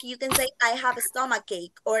stomach, you can say I have a stomach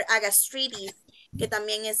ache or a gastritis, que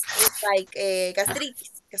también es like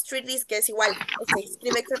gastritis. Gastritis, que es igual, se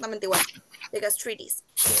escribe exactamente igual. The gastritis.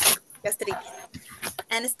 Gastritis.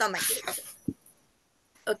 And stomach ache.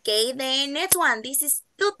 Okay, the next one. This is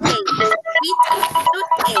toothache. Repeat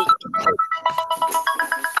toothache.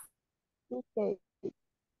 Toothache.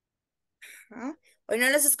 ¿Ah? Hoy no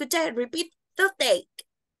los escuché. Repeat toothache.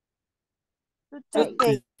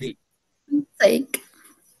 Toothache. Like,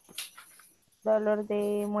 Dolor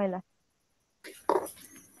de muela.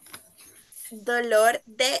 Dolor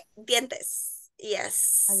de dientes.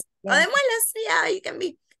 Yes. O de muelas. Yeah, it can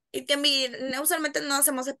be. It can be. Usualmente no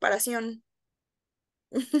hacemos separación.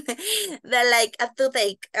 That like a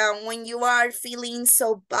toothache. When you are feeling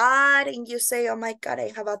so bad and you say, oh my God,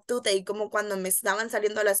 I have a toothache. Como cuando me estaban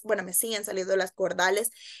saliendo me siguen saliendo las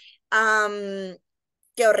cordales.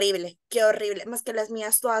 Qué horrible, qué horrible. Más que las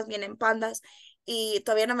mías todas vienen pandas y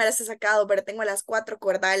todavía no me las he sacado, pero tengo las 4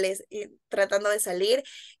 cordales y tratando de salir.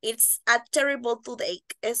 It's a terrible toothache.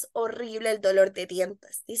 Es horrible el dolor de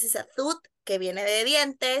dientes. This is a tooth que viene de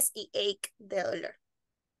dientes y ache de dolor.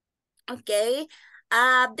 Okay.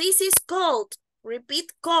 This is cold.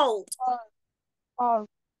 Repeat cold. Cold.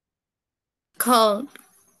 cold,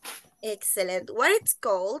 Excellent. What is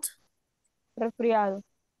cold? Resfriado.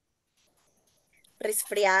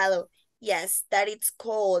 Resfriado. Yes, that it's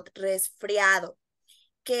cold. Resfriado.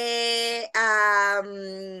 Que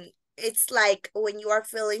it's like when you are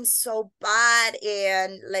feeling so bad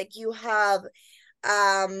and like you have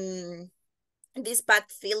this bad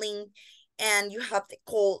feeling and you have the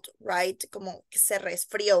cold, right? Como que se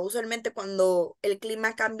resfrió. Usualmente cuando el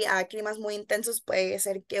clima cambia a climas muy intensos puede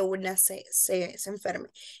ser que una se enferme.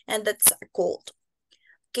 And that's a cold.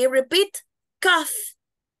 Okay, repeat. Cough.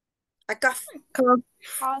 A cough. cough,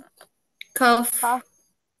 Cough. cough, Cough.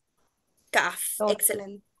 Cough. Tos.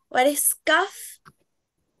 Excellent. What is cough?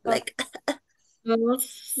 Like,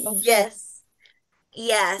 yes.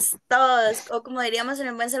 Yes, tos, o como diríamos en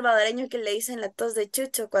el buen salvadoreño que le dicen la tos de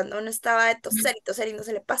chucho cuando uno estaba de toser y no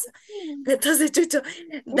se le pasa. La tos de chucho.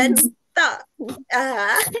 That's tos.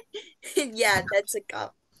 Yeah, that's a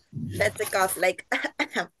cough. That's a cough, like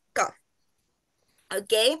cough.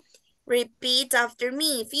 Okay, repeat after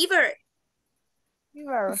me. Fever.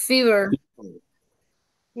 Fever. fever,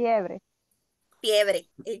 Fiebre. Fiebre.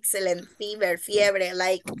 Excellent. Fever, fiebre,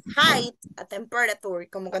 like height, a temperature,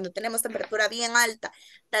 como cuando tenemos temperatura bien alta.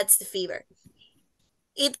 That's the fever.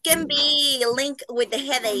 It can be linked with the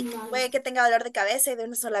headache. Puede que tenga dolor de cabeza y de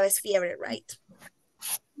una sola vez fiebre, right?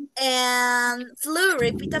 And flu,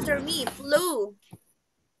 repeat after me. Flu.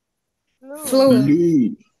 Flu. flu,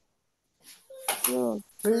 Blue. Flu.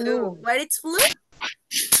 Flu. What is flu?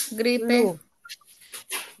 gripe, Flu.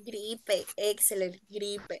 Gripe. Excellent.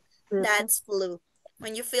 Gripe. That's flu.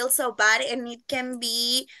 When you feel so bad, and it can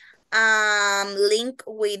be linked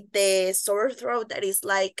with the sore throat, that is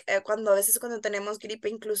like cuando a veces cuando tenemos gripe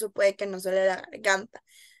incluso puede que nos duele la garganta.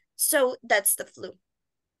 So that's the flu.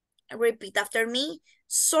 Repeat after me.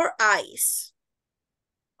 Sore eyes.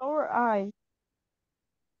 Sore eye.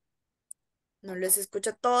 No los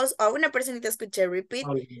escucho todos. A una personita escuché. Repeat.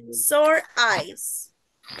 Sore eyes.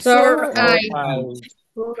 sore eye,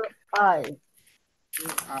 Sore eye.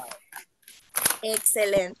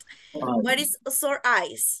 Excellent. What is sore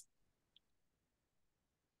eyes?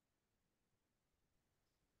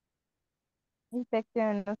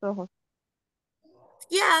 Infección en los ojos.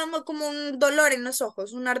 Yeah, como un dolor en los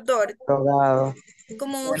ojos, un ardor. Drogado.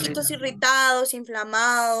 Como ojitos irritados,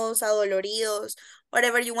 inflamados, adoloridos,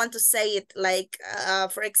 whatever you want to say it. Like,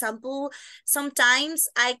 for example, sometimes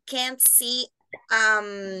I can't see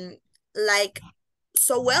like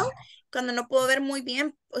so well. Cuando no puedo ver muy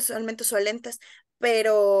bien, usualmente uso lentes,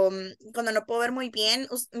 pero cuando no puedo ver muy bien,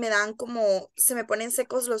 me dan como, se me ponen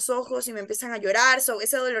secos los ojos y me empiezan a llorar. So,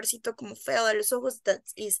 ese dolorcito como feo de los ojos, that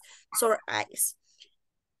is sore eyes.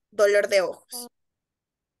 Dolor de ojos.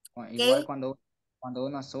 Igual cuando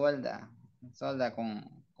uno solda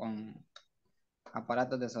con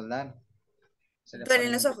aparatos de soldar. Se le Duelen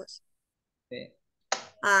ponen los ojos. Sí.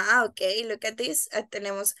 Ok, look at this.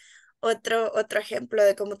 Tenemos otro ejemplo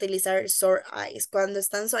de cómo utilizar sore eyes. Cuando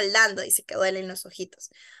están soldando, dice que duelen los ojitos.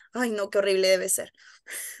 Ay, no, qué horrible debe ser.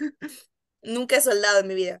 Nunca he soldado en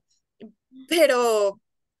mi vida. Pero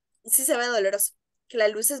sí se ve doloroso. Que la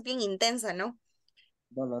luz es bien intensa, ¿no?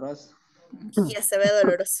 Doloroso. Ya se ve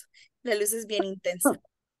doloroso. La luz es bien intensa.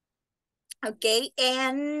 Okay,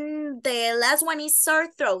 and the last one is sore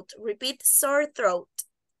throat. Repeat, sore throat.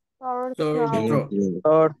 Sore Sore throat. throat.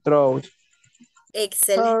 Sore throat.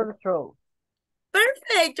 Excelente. Sore throat.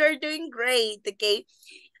 Perfect, you're doing great, okay?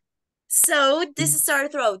 So, this is sore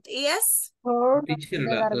throat, yes? Sore Teacher,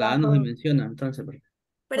 de la A no se garganta. menciona, entonces, ¿verdad?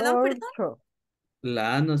 Perdón, Sore perdón. throat.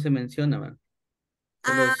 La A no se menciona, ¿verdad?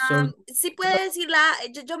 Solo sore. Sí puede decirla,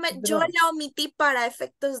 yo la omití para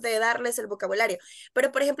efectos de darles el vocabulario,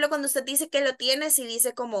 pero por ejemplo cuando usted dice que lo tiene, si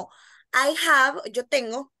dice como yo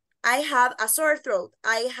tengo, I have a sore throat,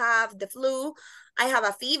 I have the flu, I have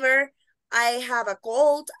a fever, I have a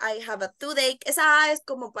cold, I have a toothache, esa A es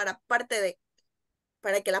como para parte de,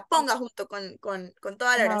 para que la ponga junto con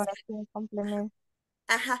toda la Una oración. oración complemento.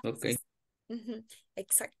 Ajá. Ok. Ujú,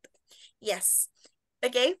 exacto. Yes.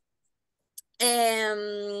 Okay.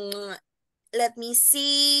 Let me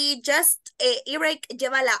see. Just Eric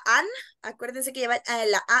lleva la an. Acuérdense que lleva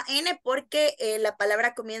la an porque la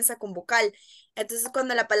palabra comienza con vocal. Entonces,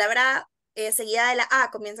 cuando la palabra seguida de la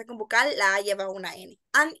a comienza con vocal, la a lleva una n.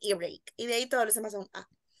 An Eric. Y de ahí todos los demás son a.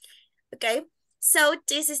 Okay. So,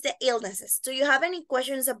 this is the illnesses. Do you have any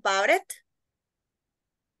questions about it?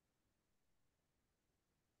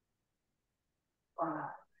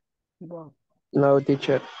 No,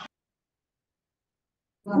 teacher.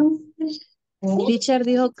 Teacher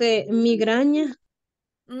dijo que migraña,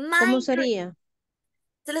 ¿cómo Migraine. sería?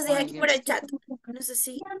 Se los dije aquí por el chat. No sé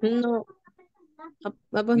si. No,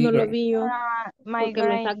 pues no lo vi yo, porque me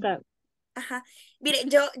Migraine. saca. Ajá. Mire,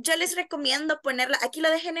 yo les recomiendo ponerla, aquí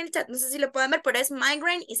lo dejé en el chat, no sé si lo pueden ver, pero es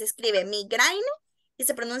migraine y se escribe migraine y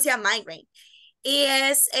se pronuncia migraine. Y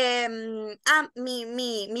es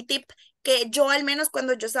mi tip, que yo al menos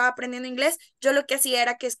cuando yo estaba aprendiendo inglés, yo lo que hacía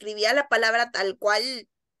era que escribía la palabra tal cual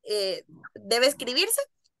debe escribirse.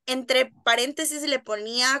 Entre paréntesis le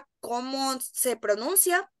ponía cómo se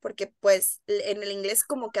pronuncia, porque pues en el inglés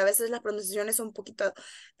como que a veces las pronunciaciones son un poquito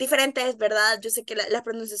diferentes, ¿verdad? Yo sé que las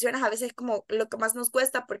pronunciaciones a veces es como lo que más nos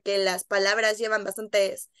cuesta porque las palabras llevan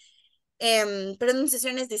bastantes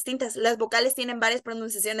pronunciaciones distintas. Las vocales tienen varias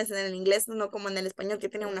pronunciaciones en el inglés, no como en el español que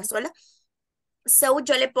tiene una sola. So,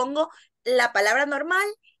 yo le pongo la palabra normal,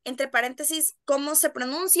 entre paréntesis, cómo se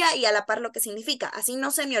pronuncia y a la par lo que significa. Así no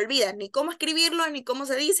se me olvida ni cómo escribirlo, ni cómo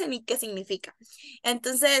se dice, ni qué significa.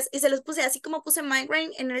 Entonces, y se los puse así como puse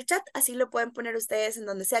migraine en el chat, así lo pueden poner ustedes en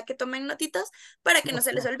donde sea que tomen notitos para que no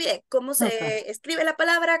se les olvide cómo se escribe la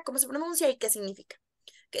palabra, cómo se pronuncia y qué significa.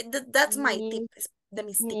 Okay, that's my tip, de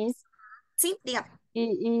mis Miss, tips. Sí, dígame.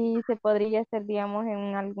 y se podría hacer, digamos,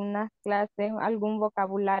 en algunas clases, algún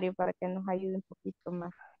vocabulario para que nos ayude un poquito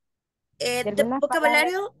más. ¿De algunas palabras,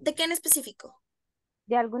 vocabulario de qué en específico?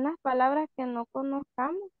 de algunas palabras que no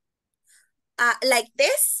conozcamos. Like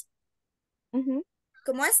this. Ujú.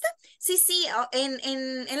 ¿Como esta? Sí, sí,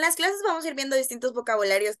 en las clases vamos a ir viendo distintos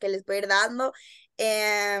vocabularios que les voy a ir dando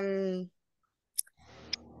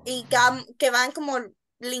y que van como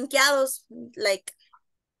linkeados, like,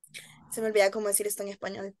 se me olvida cómo decir esto en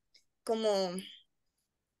español, como,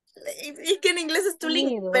 y que en inglés es to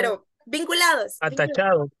link, Unidos. pero vinculados,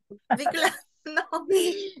 Atachado. vinculados, no,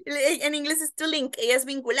 en inglés es to link y es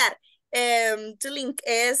vincular, to link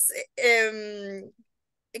es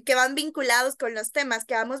que van vinculados con los temas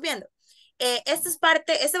que vamos viendo.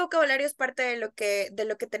 Este vocabulario es parte de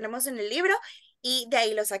lo que tenemos en el libro y de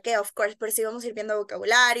ahí lo saqué, of course, pero sí vamos a ir viendo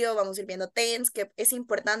vocabulario, vamos a ir viendo tense, que es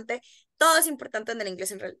importante, todo es importante en el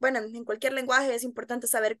inglés, bueno, en cualquier lenguaje es importante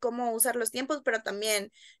saber cómo usar los tiempos, pero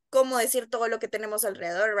también cómo decir todo lo que tenemos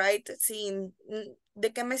alrededor, right? Sin,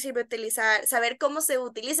 ¿de qué me sirve saber cómo se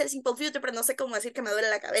utiliza el simple future, pero no sé cómo decir que me duele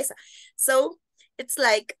la cabeza? So, it's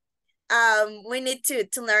like, we need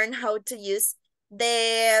to learn how to use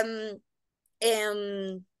the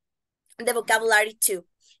vocabulary too.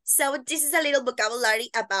 So this is a little vocabulary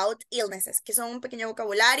about illnesses, que son un pequeño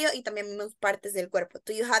vocabulario y también vimos partes del cuerpo.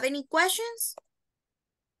 Do you have any questions?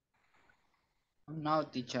 No,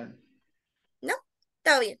 teacher. No,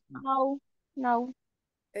 todo bien. No, no.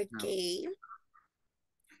 Okay.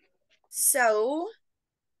 So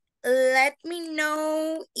let me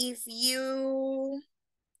know if you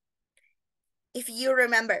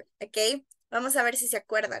remember, okay? Vamos a ver si se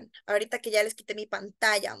acuerdan. Ahorita que ya les quité mi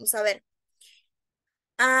pantalla, vamos a ver.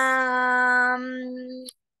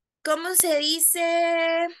 ¿Cómo se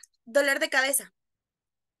dice dolor de cabeza?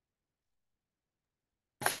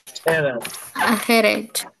 Headache. A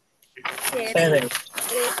headache. Headache.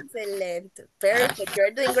 Excelente. Perfect.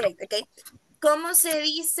 You're doing great, okay? ¿Cómo se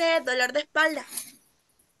dice dolor de espalda?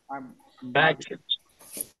 Back.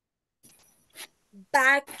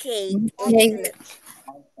 Backache. Headache.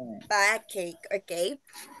 Excellent. Backache, ok.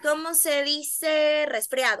 ¿Cómo se dice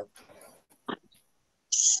resfriado?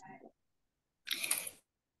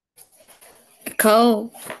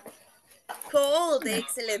 Cold. Cold,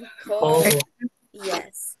 excellent. Oh, Cold,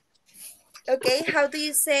 yes. Okay, how do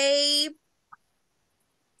you say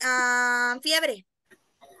fiebre?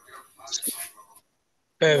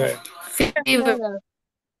 feather. Fever.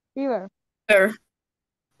 Fever.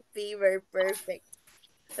 Fever, perfect.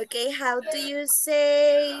 Okay, how do you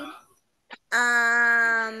say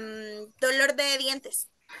dolor de dientes?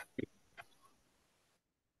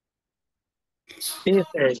 Teeth.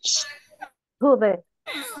 Today.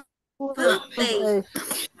 Toothache.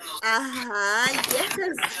 Ajá, yes.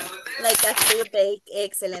 Like a toothache,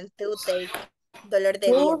 excellent. Toothache, dolor de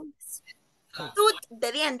dientes. Tooth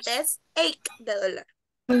de dientes, ache de dolor.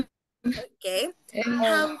 Okay.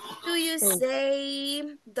 How do you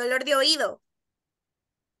say dolor de oído?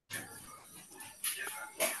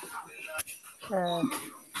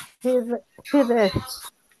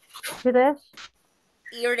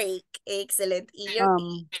 Earache, excellent.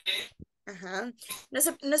 Earache. Ajá. No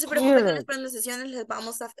se preocupen con las pronunciaciones, les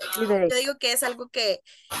vamos a... Yo digo que es algo que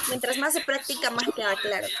mientras más se practica, más queda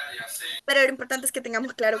claro. Pero lo importante es que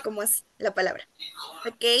tengamos claro cómo es la palabra.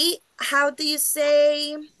 Ok, how do you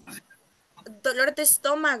say dolor de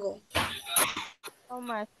estómago?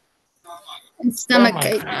 Stomach.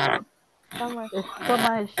 Stomachache. Stomach.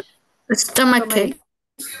 Stomachache.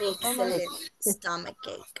 Excellent.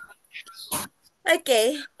 Stomachache.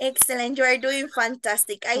 Okay, excellent. You are doing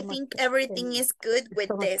fantastic. I think everything is good with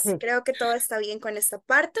this. Creo que todo está bien con esta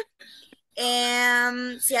parte.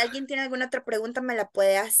 Si alguien tiene alguna otra pregunta, me la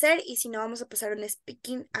puede hacer. Y si no, vamos a pasar a una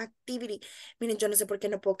speaking activity. Miren, yo no sé por qué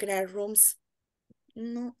no puedo crear rooms.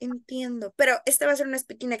 No entiendo. Pero esta va a ser una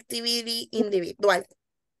speaking activity individual.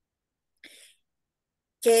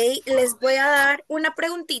 Ok, les voy a dar una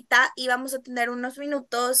preguntita y vamos a tener unos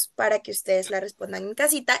minutos para que ustedes la respondan en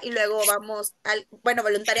casita y luego vamos bueno,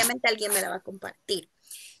 voluntariamente alguien me la va a compartir.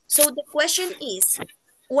 So the question is,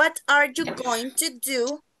 what are you going to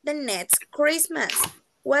do the next Christmas?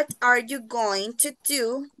 What are you going to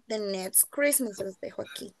do the next Christmas? Los dejo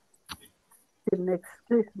aquí. The next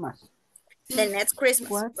Christmas. The next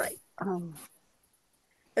Christmas, What? right.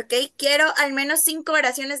 Ok, quiero al menos 5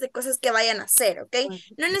 oraciones de cosas que vayan a hacer, ok.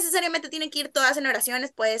 No necesariamente tiene que ir todas en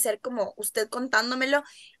oraciones, puede ser como usted contándomelo,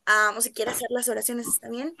 o si quiere hacer las oraciones está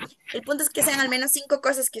bien. El punto es que sean al menos 5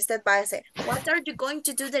 cosas que usted va a hacer. What are you going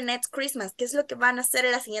to do the next Christmas? ¿Qué es lo que van a hacer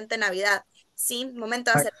en la siguiente Navidad? Sí,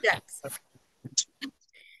 momento de hacer planes.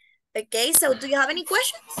 Ok, so do you have any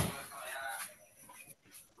questions?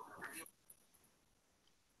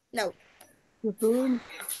 No.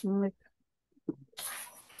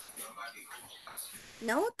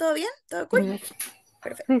 No, ¿todo bien? ¿Todo cool?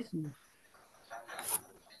 Perfecto.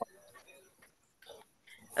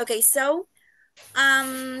 Okay, so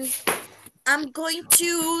I'm going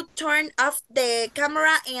to turn off the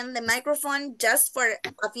camera and the microphone just for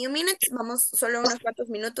a few minutes. Vamos solo unos cuantos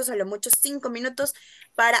minutos, a lo mucho 5 minutos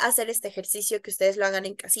para hacer este ejercicio que ustedes lo hagan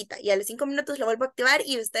en casita. Y a los 5 minutos lo vuelvo a activar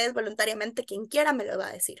y ustedes voluntariamente, quien quiera, me lo va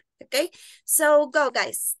a decir. ¿Ok? So, go,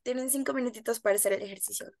 guys. Tienen 5 minutitos para hacer el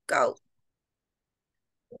ejercicio. Go.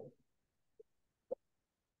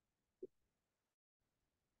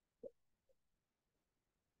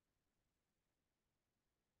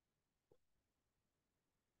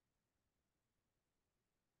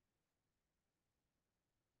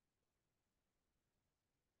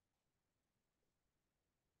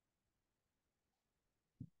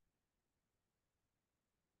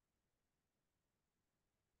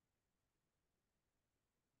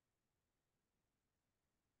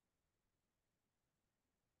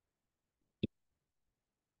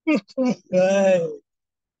 Ay.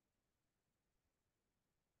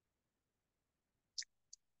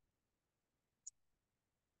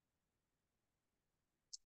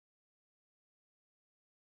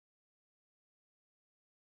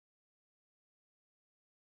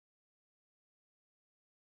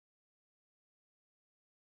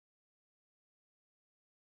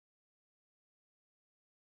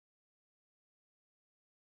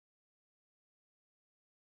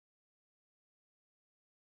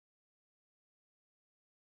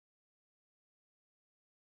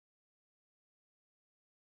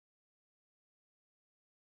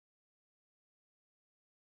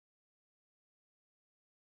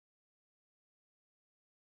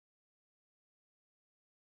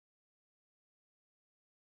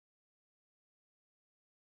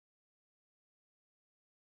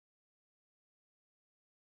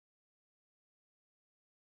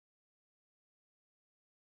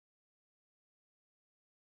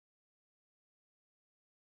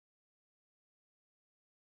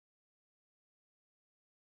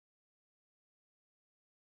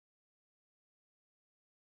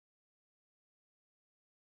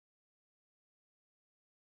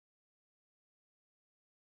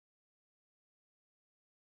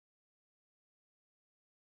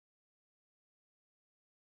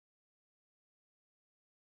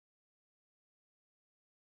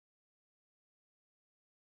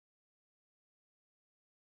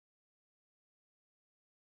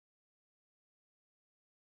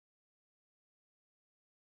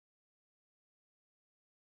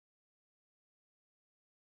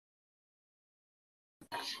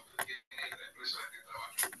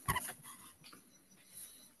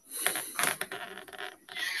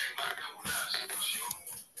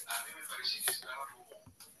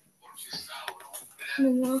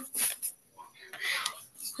 No,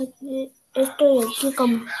 estoy aquí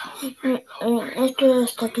como, estoy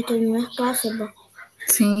hasta que termines clase, ¿no?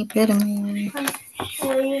 Sí, espérame.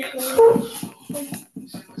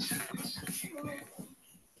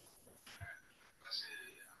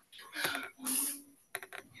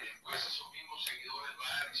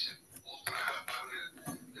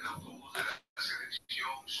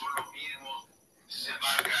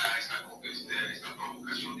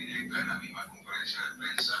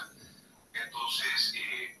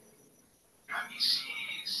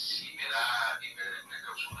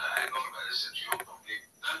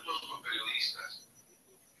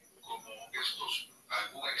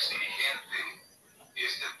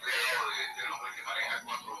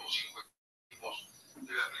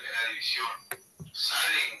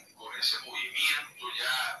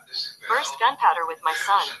 Burst gunpowder with my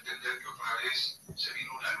son.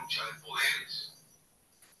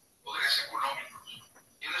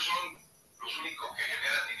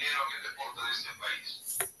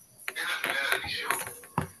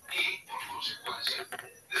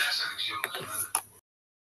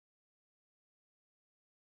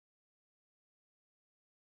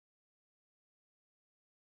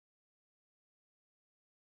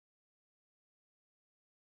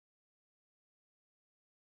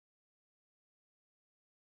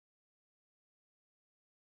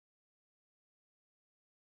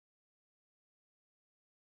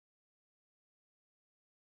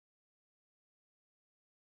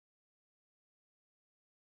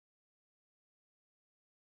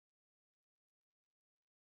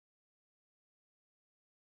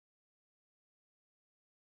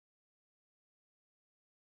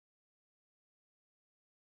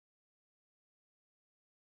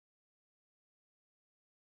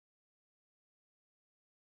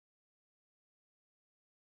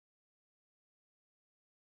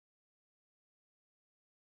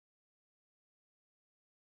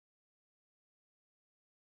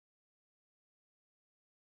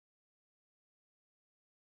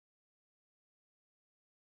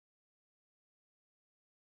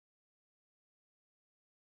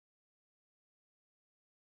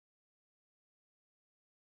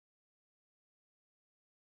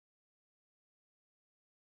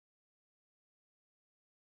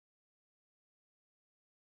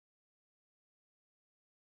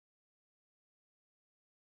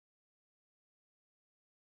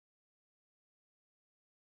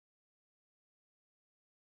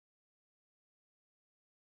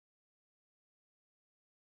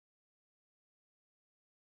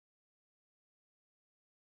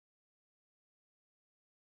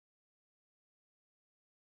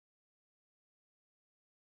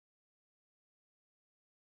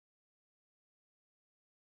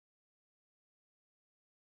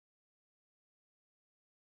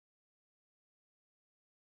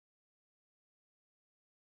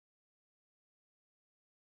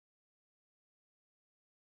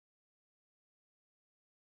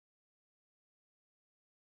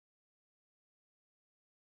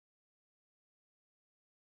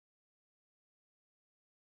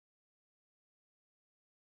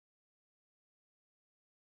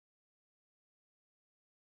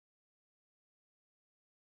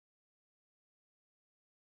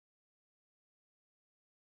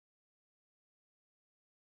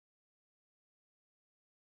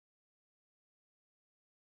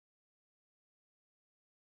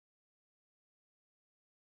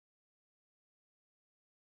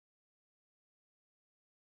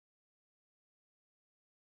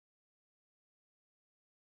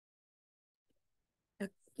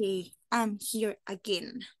 Okay, I'm here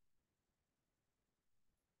again.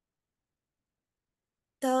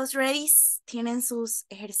 ¿Todos ready? ¿Tienen sus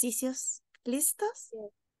ejercicios listos?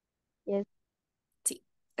 Yes. Sí,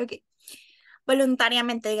 ok.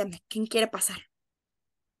 Voluntariamente díganme, ¿quién quiere pasar?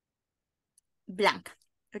 Blanca.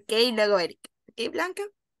 Ok, luego Eric. Ok, Blanca.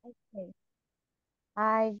 Okay.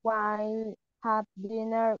 I will have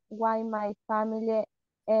dinner with my family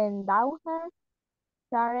and daughter,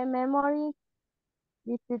 share memories,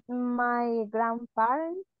 visit my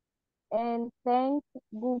grandparents, and thank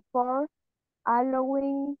God for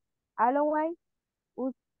allowing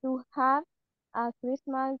us to have a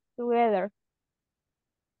Christmas together.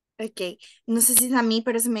 Ok, no sé si es a mí,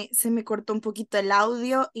 pero se me cortó un poquito el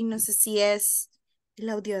audio y no sé si es el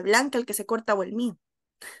audio de Blanca el que se corta o el mío.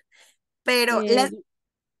 Pero,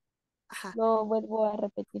 ajá. Lo vuelvo a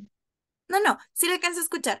repetir. No, sí le alcanzo a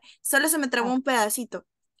escuchar, solo se me trabó un pedacito.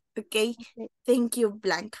 Okay. Okay. Thank you,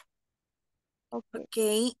 Blanca. Okay.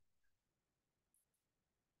 Okay.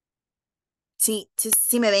 Sí,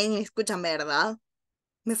 sí me ven y me escuchan, ¿verdad?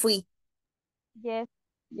 Me fui. Yes.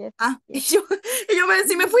 Yes. Ah, Yes.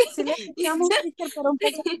 sí me fui. Sí le escuchamos, teacher, pero un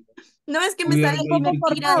poco. No, es que me We sale are Un aquí going poco to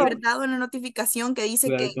mentira de cortado. verdad una notificación que dice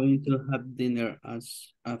we que... are going to have dinner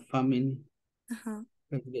as a family. Ajá.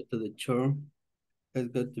 Let's go to the church. Let's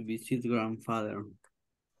go to visit grandfather.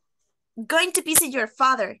 Going to visit your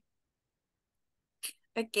father.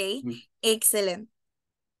 Okay, Mm. excellent.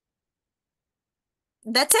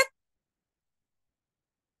 That's it.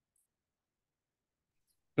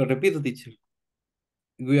 Lo repito, teacher.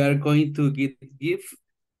 We are going to get gift.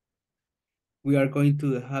 We are going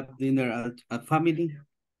to have dinner as a family.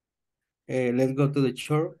 Let's go to the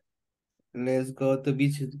church. Let's go to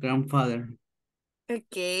visit grandfather.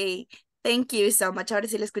 Okay, thank you so much. Ahora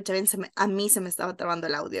sí lo escuché bien. A mí se me estaba trabando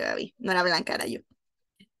el audio, Gaby. No era Blanca, era yo.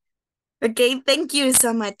 Okay, thank you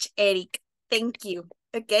so much, Eric. Thank you.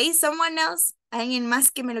 Okay, someone else. ¿Alguien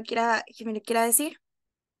más que me lo quiera decir?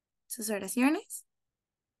 ¿Sus oraciones?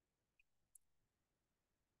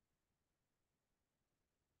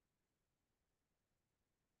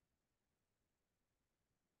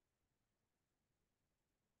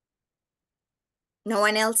 No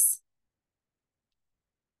one else.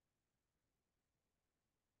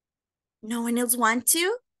 No one else want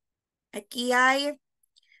to? Aquí hay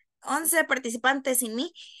 11 participantes sin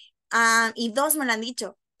mí. Y 2 me lo han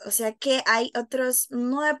dicho. O sea que hay otros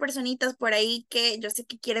 9 personitas por ahí que yo sé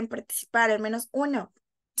que quieren participar, al menos uno.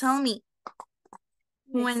 Tell me.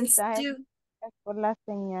 Who wants Quizás to? es por la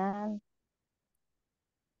señal.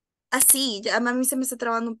 Sí, a mí se me está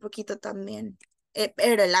trabando un poquito también.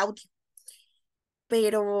 Pero el audio.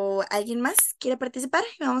 Pero ¿alguien más quiere participar?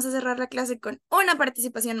 Vamos a cerrar la clase con una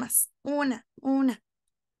participación más. Una.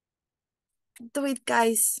 Do it,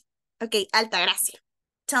 guys. Ok, Altagracia.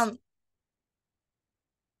 Tell me.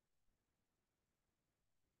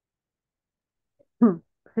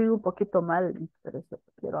 Sí, un poquito mal, pero eso,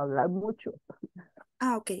 quiero hablar mucho.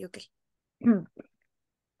 Ok.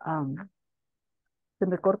 Se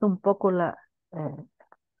me corta un poco no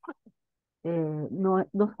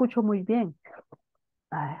escucho muy bien.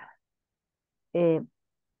 Ah, eh,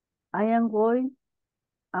 I am going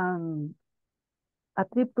a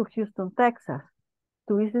trip to Houston, Texas,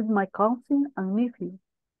 to visit my cousin and nephew.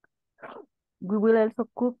 We will also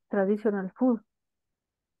cook traditional food,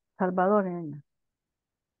 salvadoreña.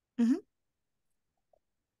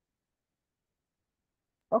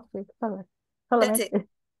 Okay, That's it. solamente.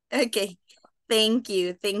 Okay. Thank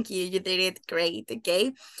you. You did it great.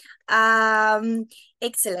 Okay.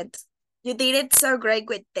 Excellent. You did it so great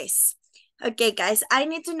with this. Okay, guys, I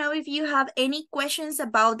need to know if you have any questions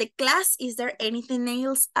about the class. Is there anything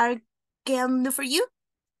else I can do for you?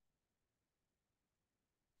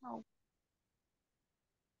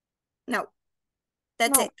 No.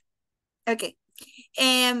 That's No. it. Okay.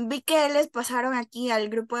 Vi que les pasaron aquí al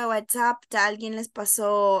grupo de WhatsApp, ya alguien les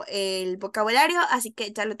pasó el vocabulario, así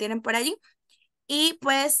que ya lo tienen por allí. Y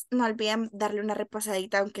pues no olviden darle una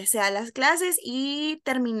repasadita, aunque sea a las clases, y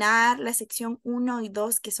terminar la sección 1 y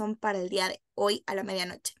 2 que son para el día de hoy a la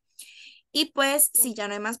medianoche. Y pues, si ya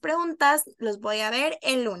no hay más preguntas, los voy a ver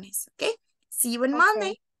el lunes, ¿ok? See you on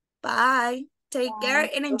Monday. Bye. Take care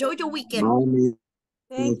and enjoy your weekend. Mommy,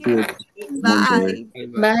 Thank thank you. you. Bye. Bye.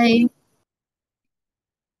 Bye.